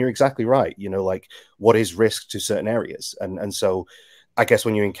go to. And you're exactly right. You know, like, what is risk to certain areas, and so I guess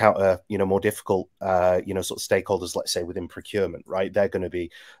when you encounter, you know, more difficult, you know, sort of stakeholders, let's say within procurement, right, they're going to be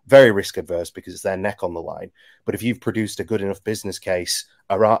very risk adverse because it's their neck on the line. But if you've produced a good enough business case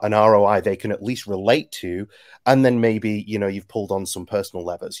an ROI they can at least relate to, and then maybe, you know, you've pulled on some personal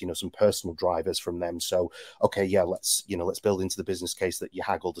levers, you know, some personal drivers from them. So, okay, yeah, let's build into the business case that you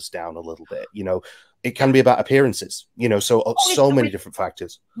haggled us down a little bit. You know, it can be about appearances, you know, so many different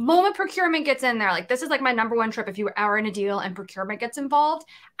factors. Moment procurement gets in there, like this is like my number one trip. If you are in a deal and procurement gets involved,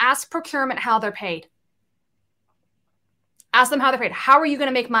 ask procurement how they're paid. Ask them how they're paid. How are you going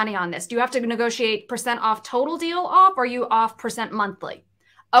to make money on this? Do you have to negotiate % off total deal off, or are you off % monthly?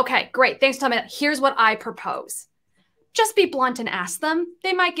 Okay, great. Thanks for telling me that. Here's what I propose. Just be blunt and ask them.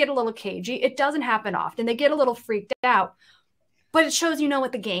 They might get a little cagey. It doesn't happen often. They get a little freaked out, but it shows you know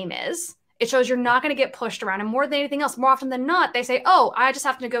what the game is. It shows you're not going to get pushed around. And more than anything else, more often than not, they say, oh, I just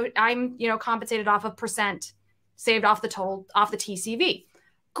have to go. I'm, you know, compensated off of % saved off the total, off the TCV.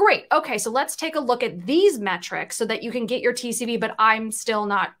 Great. Okay. So let's take a look at these metrics so that you can get your TCV, but I'm still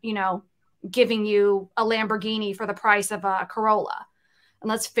not, you know, giving you a Lamborghini for the price of a Corolla. And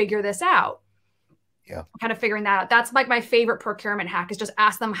let's figure this out. Yeah. Kind of figuring that out. That's like my favorite procurement hack, is just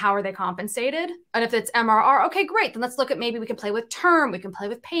ask them, how are they compensated? And if it's MRR, okay, great. Then let's look at, maybe we can play with term. We can play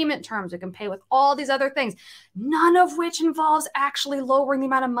with payment terms. We can pay with all these other things, none of which involves actually lowering the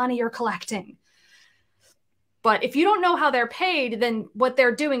amount of money you're collecting. But if you don't know how they're paid, then what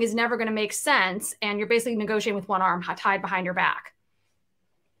they're doing is never going to make sense. And you're basically negotiating with one arm tied behind your back.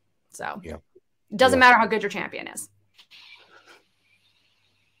 So yeah, it doesn't matter how good your champion is.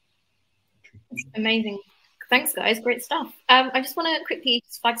 Amazing. Thanks, guys. Great stuff. I just want to quickly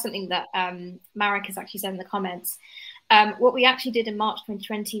flag something that Marek has actually said in the comments. What we actually did in March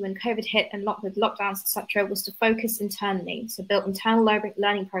 2020 when COVID hit and with lockdowns, etc., was to focus internally. So built internal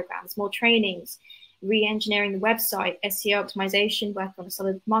learning programs, more trainings, re-engineering the website, SEO optimization, work on a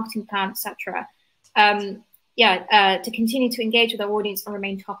solid marketing plan, etc. To continue to engage with our audience and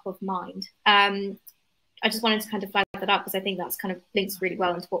remain top of mind. I just wanted to kind of flag that up because I think that's kind of links really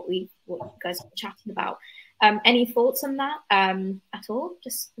well into what you guys are chatting about. Any thoughts on that at all,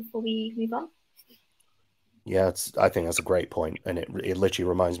 just before we move on? Yeah, I think that's a great point, and it literally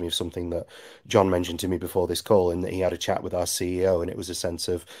reminds me of something that Jon mentioned to me before this call, in that he had a chat with our CEO, and it was a sense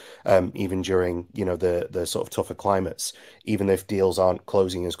of even during, you know, the sort of tougher climates, even if deals aren't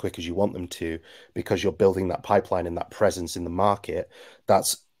closing as quick as you want them to, because you're building that pipeline and that presence in the market,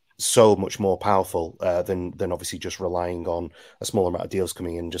 that's so much more powerful than obviously just relying on a small amount of deals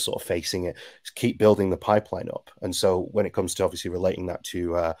coming in and just sort of facing it. Just keep building the pipeline up. And so when it comes to obviously relating that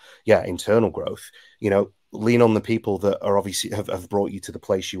to internal growth, you know, lean on the people that are obviously have brought you to the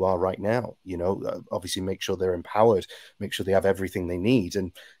place you are right now. You know, obviously make sure they're empowered, make sure they have everything they need.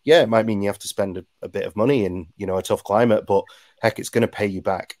 And yeah, it might mean you have to spend a bit of money in, you know, a tough climate, but heck, it's going to pay you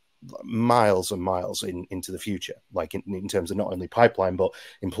back miles and miles into the future, like in terms of not only pipeline but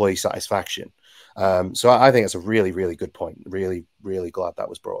employee satisfaction. So I think it's a really, really good point. Really, really glad that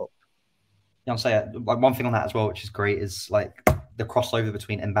was brought up. Yeah, I'll say like one thing on that as well, which is great, is like the crossover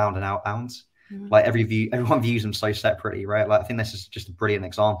between inbound and outbound. Like everyone views them so separately, right? Like I think this is just a brilliant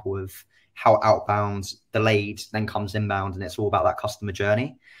example of how outbound delayed then comes inbound, and it's all about that customer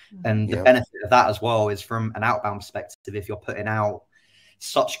journey. And the benefit of that as well is, from an outbound perspective, if you're putting out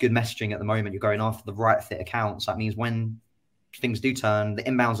such good messaging at the moment, you're going after the right fit accounts. That means when things do turn, the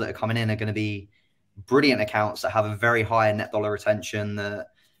inbounds that are coming in are going to be brilliant accounts that have a very high net dollar retention, that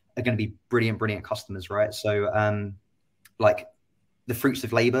are going to be brilliant customers, right? So like the fruits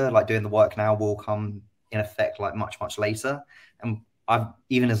of labor, like doing the work now, will come in effect like much later. And I've,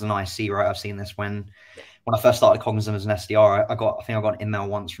 even as an IC, right, I've seen this when I first started Cognism as an SDR, I think I got an email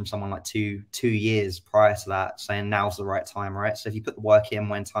once from someone like two years prior to that saying now's the right time, right? So if you put the work in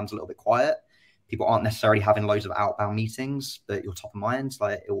when time's a little bit quiet, people aren't necessarily having loads of outbound meetings, but you're top of mind,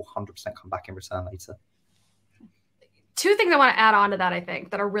 like it will 100% come back in return later. Two things I want to add on to that, I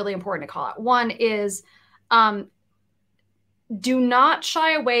think, that are really important to call out. One is do not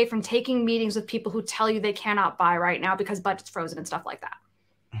shy away from taking meetings with people who tell you they cannot buy right now because budget's frozen and stuff like that.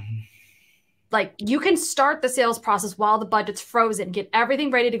 Like, you can start the sales process while the budget's frozen, get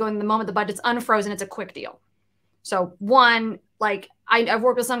everything ready to go. In the moment the budget's unfrozen, it's a quick deal. So one, like I've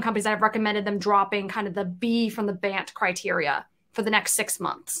worked with some companies, I've recommended them dropping kind of the B from the BANT criteria for the next 6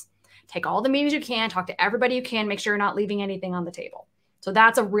 months. Take all the meetings you can, talk to everybody you can, make sure you're not leaving anything on the table. So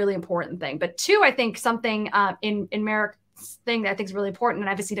that's a really important thing. But two, I think something in Marek's thing that I think is really important, and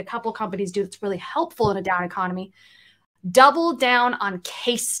I've seen a couple companies do that's really helpful in a down economy, double down on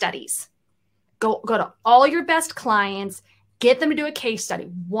case studies. Go to all your best clients, get them to do a case study.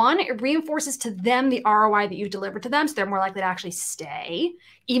 One, it reinforces to them the ROI that you delivered to them, so they're more likely to actually stay,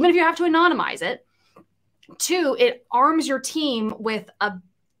 even if you have to anonymize it. Two, it arms your team with a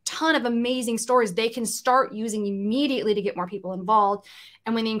ton of amazing stories they can start using immediately to get more people involved.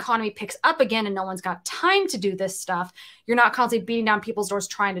 And when the economy picks up again and no one's got time to do this stuff, you're not constantly beating down people's doors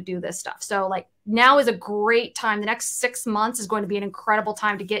trying to do this stuff. So like now is a great time. The next 6 months is going to be an incredible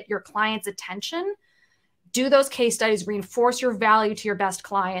time to get your clients' attention. Do those case studies, reinforce your value to your best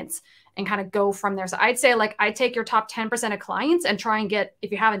clients, and kind of go from there. So I'd say like I take your top 10% of clients and try and get,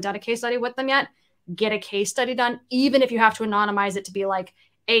 if you haven't done a case study with them yet, get a case study done, even if you have to anonymize it to be like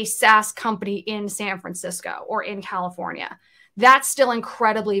a SaaS company in San Francisco or in California. That's still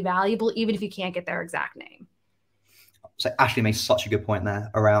incredibly valuable, even if you can't get their exact name. So Ashleigh made such a good point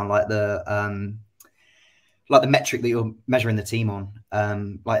there around like the metric that you're measuring the team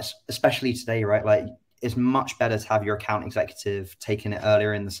on. Like especially today, right? Like it's much better to have your account executive taking it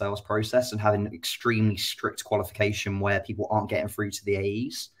earlier in the sales process and having extremely strict qualification where people aren't getting through to the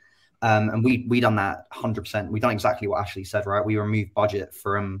AEs. And we done that 100%. We done exactly what Ashleigh said, right? We removed budget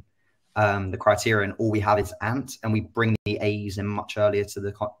from the criteria, and all we have is ANT, and we bring the AEs in much earlier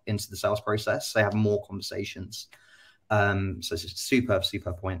into the sales process. So they have more conversations. So it's a superb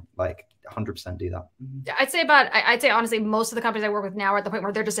point. Like 100% do that. I'd say honestly, most of the companies I work with now are at the point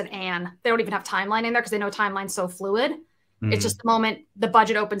where they're just an "and." They don't even have timeline in there because they know timeline's so fluid. It's just the moment the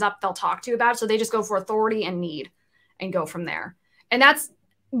budget opens up, they'll talk to you about it. So they just go for authority and need and go from there. And that's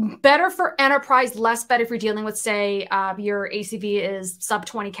better for enterprise, less better if you're dealing with, say, your ACV is sub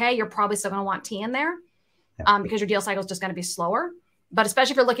 20K. You're probably still going to want T in there because your deal cycle is just going to be slower. But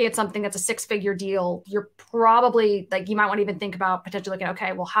especially if you're looking at something that's a 6-figure deal, you're probably like, you might want to even think about potentially looking at,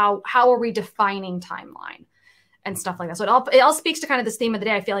 okay, well, how are we defining timeline and stuff like that? So it all speaks to kind of this theme of the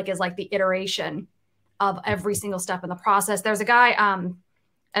day, I feel like, is like the iteration of every single step in the process. There's a guy, and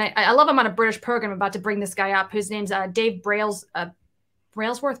I love him on a British program. I'm about to bring this guy up, whose name's Dave Brailsford.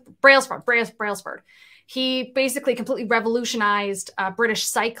 He basically completely revolutionized British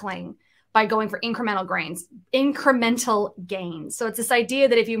cycling by going for incremental gains. So it's this idea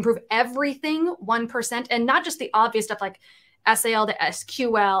that if you improve everything 1%, and not just the obvious stuff like SAL to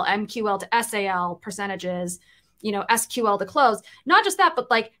SQL, MQL to SAL percentages, SQL to close, not just that,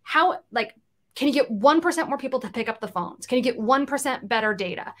 but like can you get 1% more people to pick up the phones? Can you get 1% better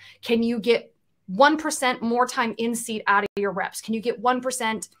data? Can you get 1% more time in seat out of your reps? Can you get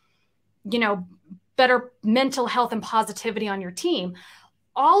 1%, better mental health and positivity on your team?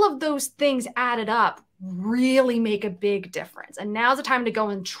 All of those things added up really make a big difference. And now's the time to go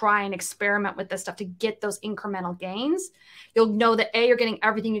and try and experiment with this stuff to get those incremental gains. You'll know that A, you're getting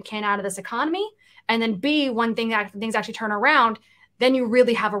everything you can out of this economy. And then B, when things actually turn around, then you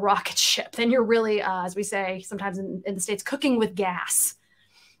really have a rocket ship. Then you're really, as we say sometimes in the States, cooking with gas.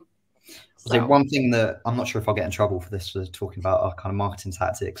 So one thing that I'm not sure if I'll get in trouble for this, for talking about our kind of marketing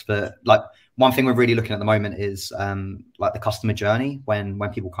tactics, but like one thing we're really looking at the moment is like the customer journey when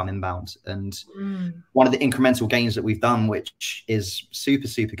people come inbound. And one of the incremental gains that we've done, which is super,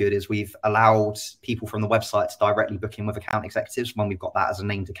 super good, is we've allowed people from the website to directly book in with account executives when we've got that as a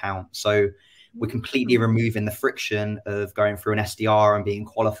named account. So we're completely removing the friction of going through an SDR and being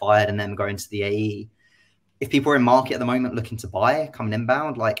qualified and then going to the AE. If people are in market at the moment looking to buy, coming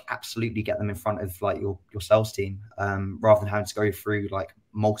inbound, like absolutely get them in front of like your sales team, rather than having to go through like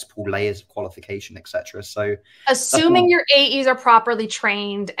multiple layers of qualification, etc. So assuming your AEs are properly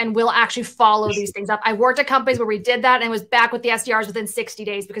trained and will actually follow these things up. I worked at companies where we did that and was back with the SDRs within 60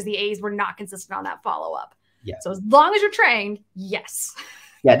 days because the AEs were not consistent on that follow-up. Yeah. So as long as you're trained, yes.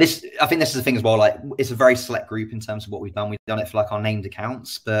 Yeah, I think this is the thing as well. Like it's a very select group in terms of what we've done. We've done it for like our named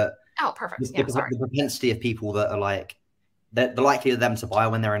accounts, but oh, perfect. The propensity of people that are like, the likelihood of them to buy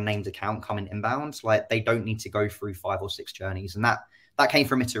when they're a named account coming inbound, like they don't need to go through 5 or 6 journeys. And that came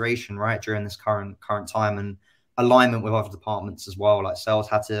from iteration, right, during this current time, and alignment with other departments as well. Like sales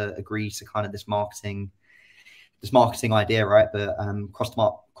had to agree to kind of this marketing idea, right? But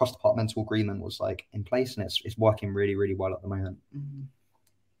cross-departmental agreement was like in place, and it's working really, really well at the moment.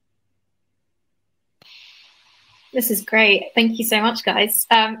 This is great. Thank you so much, guys.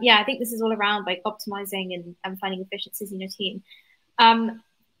 Yeah, I think this is all around like optimizing and finding efficiencies in your team. Are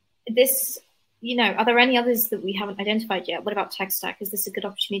there any others that we haven't identified yet? What about tech stack? Is this a good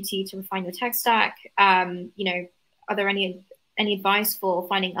opportunity to refine your tech stack? Are there any advice for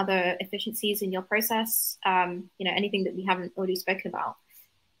finding other efficiencies in your process? Anything that we haven't already spoken about?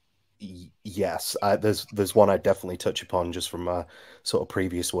 Yes, there's one I definitely touch upon just from my sort of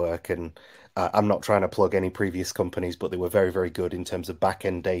previous work, and I'm not trying to plug any previous companies, but they were very, very good in terms of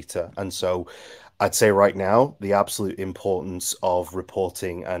back-end data. And so I'd say right now, the absolute importance of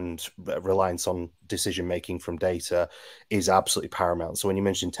reporting and reliance on decision making from data is absolutely paramount. So when you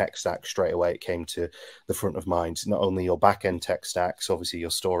mentioned tech stack, straight away it came to the front of mind. Not only your back-end tech stacks, obviously your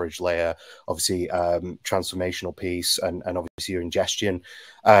storage layer, obviously transformational piece, and obviously your ingestion.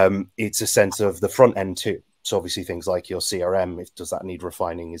 It's a sense of the front end too. So obviously things like your CRM, does that need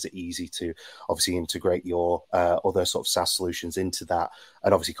refining? Is it easy to obviously integrate your other sort of SaaS solutions into that?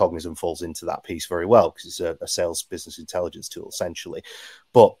 And obviously Cognism falls into that piece very well because it's a sales business intelligence tool essentially.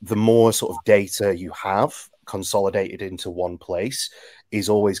 But the more sort of data you have consolidated into one place is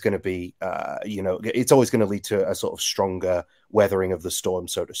always going to be, you know, it's always going to lead to a sort of stronger weathering of the storm,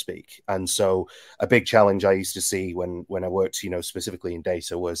 so to speak. And so a big challenge I used to see when I worked, you know, specifically in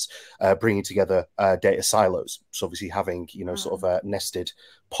data was bringing together data silos. So obviously having, you know, sort of nested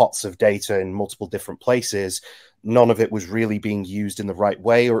pots of data in multiple different places. None of it was really being used in the right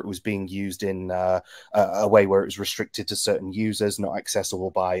way, or it was being used in a way where it was restricted to certain users, not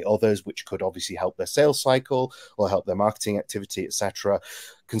accessible by others, which could obviously help their sales cycle or help their marketing activity, etc.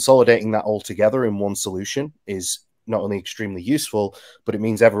 Consolidating that all together in one solution is not only extremely useful, but it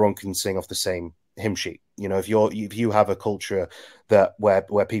means everyone can sing off the same hymn sheet. You know, if you have a culture that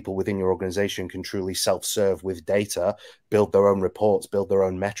where people within your organization can truly self-serve with data, build their own reports, build their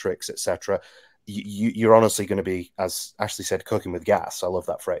own metrics, etc., you're honestly going to be, as Ashleigh said, cooking with gas. I love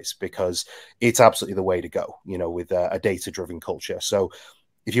that phrase because it's absolutely the way to go, you know, with a data-driven culture. So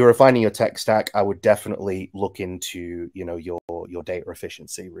if you're refining your tech stack, I would definitely look into, you know, your data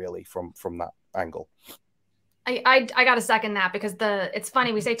efficiency really from that angle. I got to second that because it's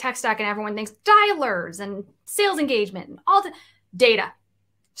funny, we say tech stack and everyone thinks dialers and sales engagement and all the data.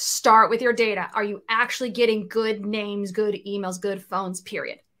 Start with your data. Are you actually getting good names, good emails, good phones,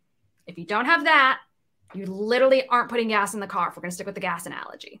 period? If you don't have that, you literally aren't putting gas in the car, if we're going to stick with the gas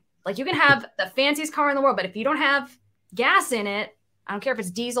analogy. Like you can have the fanciest car in the world, but if you don't have gas in it, I don't care if it's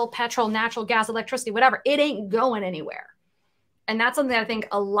diesel, petrol, natural gas, electricity, whatever, it ain't going anywhere. And that's something that I think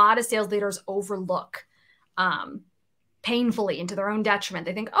a lot of sales leaders overlook painfully into their own detriment.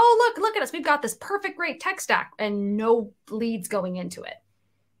 They think, oh, look at us. We've got this perfect, great tech stack and no leads going into it.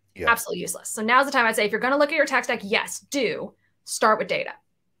 Yeah. Absolutely useless. So now's the time I'd say, if you're going to look at your tech stack, yes, do start with data.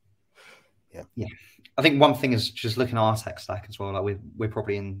 Yeah. I think one thing is just looking at our tech stack as well. Like we're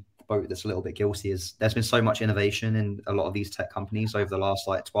probably in the boat that's a little bit guilty. Is there's been so much innovation in a lot of these tech companies over the last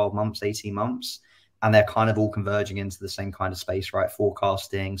like 12 months, 18 months, and they're kind of all converging into the same kind of space, right?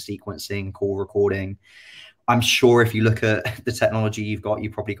 Forecasting, sequencing, call recording. I'm sure if you look at the technology you've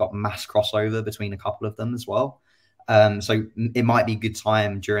probably got mass crossover between a couple of them as well. So it might be a good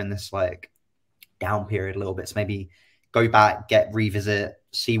time during this like down period a little bit to maybe go back, revisit,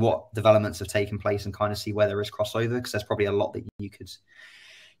 see what developments have taken place and kind of see where there is crossover, because there's probably a lot that you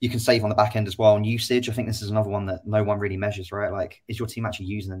can save on the back end as well. And usage, I think this is another one that no one really measures, right? Like, is your team actually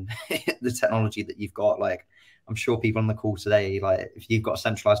using the technology that you've got? Like, I'm sure people on the call today, like if you've got a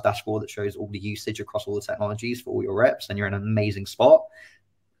centralized dashboard that shows all the usage across all the technologies for all your reps, then you're in an amazing spot.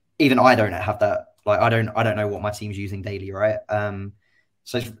 Even I don't have that. Like, I don't know what my team's using daily, right?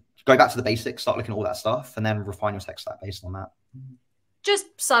 So go back to the basics, start looking at all that stuff, and then refine your tech stack based on that. Just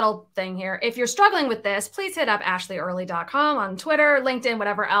subtle thing here. If you're struggling with this, please hit up ashleighearly.com on Twitter, LinkedIn,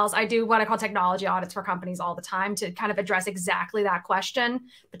 whatever else. I do what I call technology audits for companies all the time to kind of address exactly that question,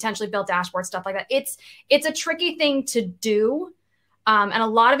 potentially build dashboards, stuff like that. It's a tricky thing to do. And a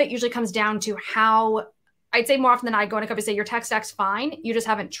lot of it usually comes down to how, I'd say more often than not, I go in a company and say your tech stack's fine. You just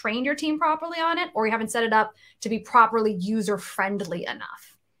haven't trained your team properly on it, or you haven't set it up to be properly user-friendly enough.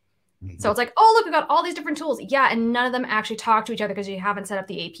 So it's like, oh, look, we've got all these different tools. Yeah, and none of them actually talk to each other because you haven't set up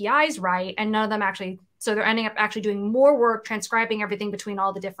the APIs right. And none of them actually, so they're ending up actually doing more work transcribing everything between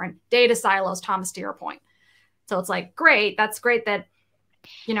all the different data silos, Thomas, to your point. So it's like, great, that's great that,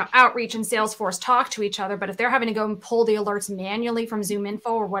 you know, Outreach and Salesforce talk to each other. But if they're having to go and pull the alerts manually from ZoomInfo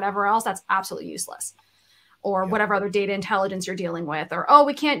or whatever else, that's absolutely useless. Or whatever other data intelligence you're dealing with. Or, oh,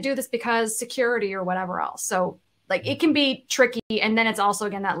 we can't do this because security or whatever else. So like it can be tricky. And then it's also,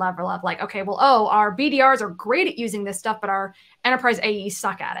 again, that level of like, okay, well, oh, our BDRs are great at using this stuff, but our enterprise AEs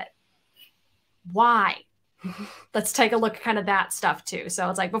suck at it. Why? Let's take a look at kind of that stuff too. So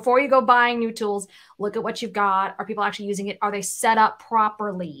it's like, before you go buying new tools, look at what you've got. Are people actually using it? Are they set up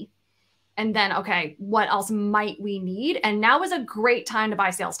properly? And then, okay, what else might we need? And now is a great time to buy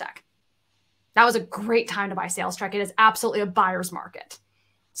Sales Tech. That was a great time to buy Sales Tech. It is absolutely a buyer's market.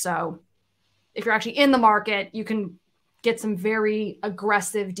 So if you're actually in the market, you can get some very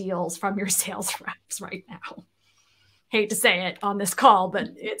aggressive deals from your sales reps right now. Hate to say it on this call,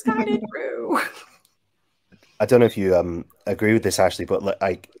 but it's kind of true. I don't know if you agree with this, Ashleigh, but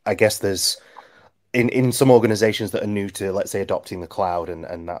I guess there's in some organizations that are new to, let's say, adopting the cloud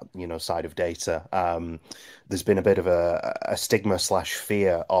and that, you know, side of data, there's been a bit of a stigma /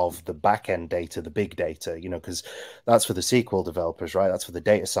 fear of the back end data, the big data, you know, because that's for the SQL developers, right? That's for the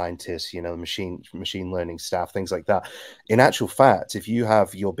data scientists, you know, machine learning staff, things like that. In actual fact, if you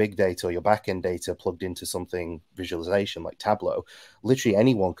have your big data or your back end data plugged into something visualization like Tableau, literally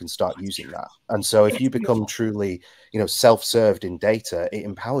anyone can start using that. And so if you become truly, you know, self-served in data, it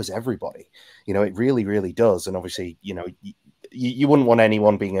empowers everybody. You know, it really, really does. And obviously, you know, you wouldn't want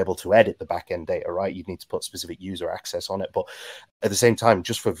anyone being able to edit the back-end data, right? You'd need to put specific user access on it. But at the same time,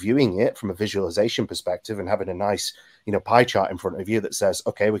 just for viewing it from a visualization perspective and having a nice, you know, pie chart in front of you that says,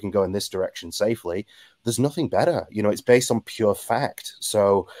 okay, we can go in this direction safely, there's nothing better. You know, it's based on pure fact.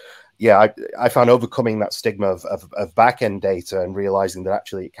 So, yeah, I found overcoming that stigma of back-end data and realizing that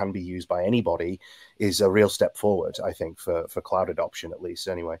actually it can be used by anybody is a real step forward, I think, for cloud adoption, at least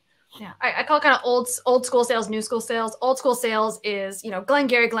anyway. Yeah, I call it kind of old school sales, new school sales. Old school sales is, you know, Glenn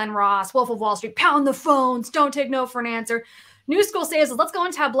Gary, Glenn Ross, Wolf of Wall Street, pound the phones, don't take no for an answer. New school sales is let's go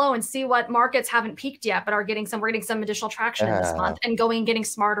on Tableau and see what markets haven't peaked yet, but we're getting some additional traction in this month, and going and getting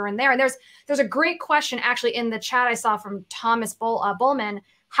smarter in there. And there's a great question actually in the chat I saw from Thomas Bullman.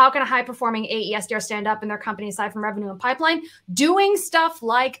 How can a high performing AE SDR stand up in their company aside from revenue and pipeline? Doing stuff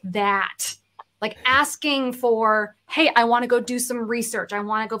like that. Like asking for, hey, I want to go do some research. I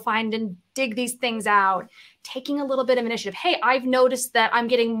want to go find and dig these things out. Taking a little bit of initiative. Hey, I've noticed that I'm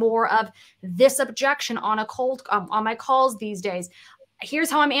getting more of this objection on on my calls these days.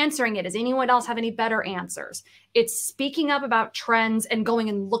 Here's how I'm answering it. Does anyone else have any better answers? It's speaking up about trends and going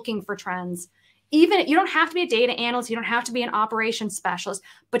and looking for trends. Even you don't have to be a data analyst, you don't have to be an operations specialist,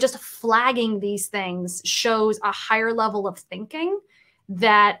 but just flagging these things shows a higher level of thinking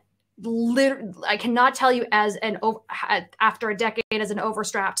that literally, I cannot tell you after a decade as an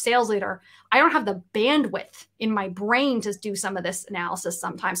overstrapped sales leader, I don't have the bandwidth in my brain to do some of this analysis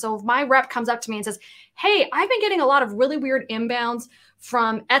sometimes. So if my rep comes up to me and says, hey, I've been getting a lot of really weird inbounds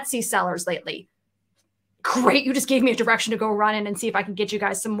from Etsy sellers lately. Great. You just gave me a direction to go run in and see if I can get you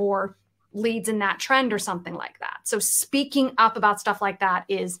guys some more leads in that trend or something like that. So speaking up about stuff like that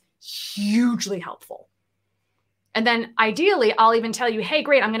is hugely helpful. And then ideally, I'll even tell you, hey,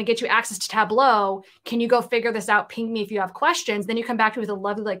 great, I'm going to get you access to Tableau. Can you go figure this out? Ping me if you have questions. Then you come back to me with a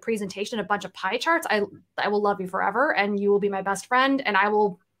lovely presentation, a bunch of pie charts. I will love you forever, and you will be my best friend. And I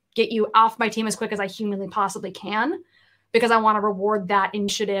will get you off my team as quick as I humanly possibly can, because I want to reward that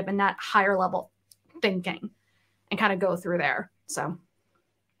initiative and that higher level thinking and kind of go through there. So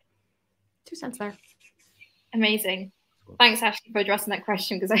 2 cents there. Amazing. Thanks, Ashleigh, for addressing that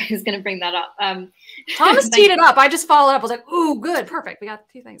question, because I was going to bring that up. Thomas teed it up. I just followed up. I was like, ooh, good, perfect. We got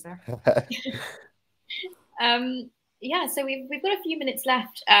 2 things there. Yeah, so we've got a few minutes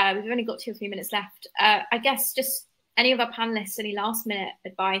left. We've only got 2 or 3 minutes left. I guess just any of our panelists, any last minute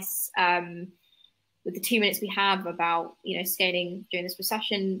advice with the 2 minutes we have about, you know, scaling during this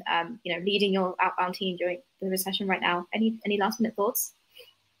recession, you know, leading your outbound team during the recession right now. Any last minute thoughts?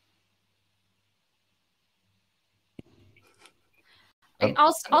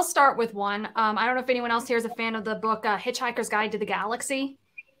 I'll start with one. I don't know if anyone else here is a fan of the book Hitchhiker's Guide to the Galaxy,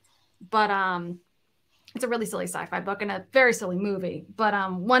 but it's a really silly sci-fi book and a very silly movie. But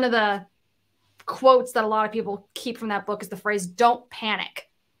one of the quotes that a lot of people keep from that book is the phrase, don't panic.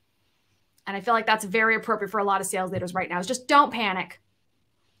 And I feel like that's very appropriate for a lot of sales leaders right now, is just don't panic.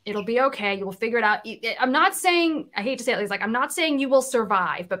 It'll be okay. You will figure it out. I'm not saying, I hate to say it, it's like, I'm not saying you will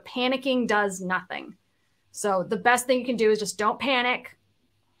survive, but panicking does nothing. So the best thing you can do is just don't panic,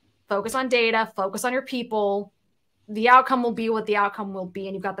 focus on data, focus on your people. The outcome will be what the outcome will be.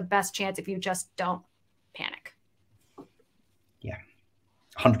 And you've got the best chance if you just don't panic. Yeah,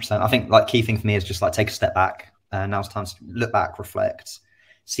 100%. I think like key thing for me is just like take a step back. Now it's time to look back, reflect,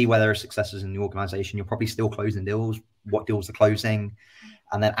 see where there are successes in the organization. You're probably still closing deals, what deals are closing,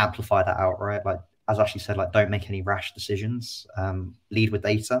 and then amplify that out, right? Like, as Ashleigh said, like, don't make any rash decisions, lead with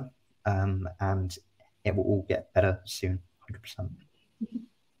data, and it will all get better soon, 100%.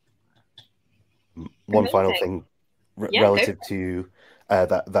 One final thing relative to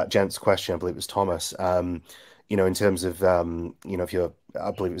that gent's question, I believe it was Thomas, you know, in terms of, you know, if you're, I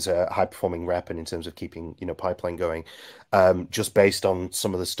believe it was a high performing rep, and in terms of keeping, you know, pipeline going, just based on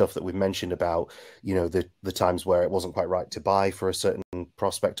some of the stuff that we've mentioned about, you know, the times where it wasn't quite right to buy for a certain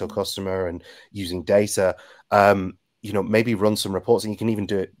prospect or customer, and using data, you know, maybe run some reports, and you can even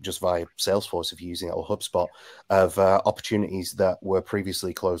do it just via Salesforce if you're using it, or HubSpot, of opportunities that were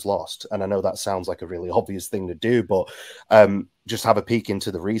previously closed lost. And I know that sounds like a really obvious thing to do, but just have a peek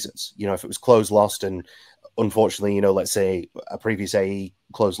into the reasons. You know, if it was closed lost and unfortunately, you know, let's say a previous AE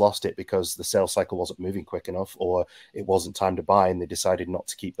lost it because the sales cycle wasn't moving quick enough, or it wasn't time to buy and they decided not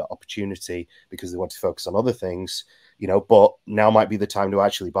to keep that opportunity because they want to focus on other things, you know, but now might be the time to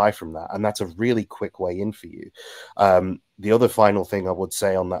actually buy from that. And that's a really quick way in for you. The other final thing I would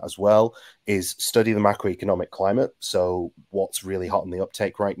say on that as well is study the macroeconomic climate. So what's really hot in the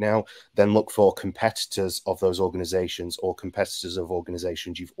uptake right now, then look for competitors of those organizations or competitors of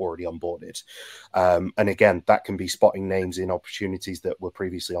organizations you've already onboarded. And again, that can be spotting names in opportunities that were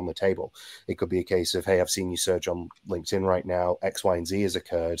previously on the table. It could be a case of, hey, I've seen you search on LinkedIn right now, X, Y, and Z has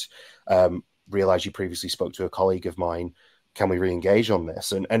occurred. Realize you previously spoke to a colleague of mine. Can we re-engage on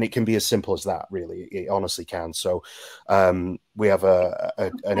this? And it can be as simple as that, really. It honestly can. So we have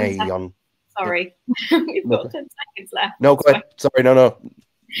an AE on. Sorry, we've got 10 seconds left. No, go ahead. Sorry, no.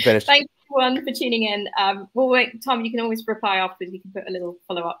 Finished. Thank you, everyone, for tuning in. We'll wait. Tom, you can always reply afterwards. You can put a little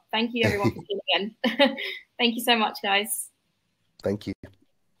follow-up. Thank you, everyone, for tuning in. Thank you so much, guys. Thank you.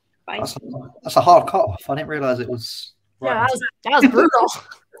 Bye. That's a hard cut off. I didn't realise it was. Yeah, that was brutal.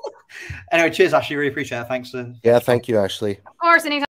 Anyway, cheers, Ashleigh. Really appreciate it. Thanks. Yeah, thank you, Ashleigh. Of course, anytime.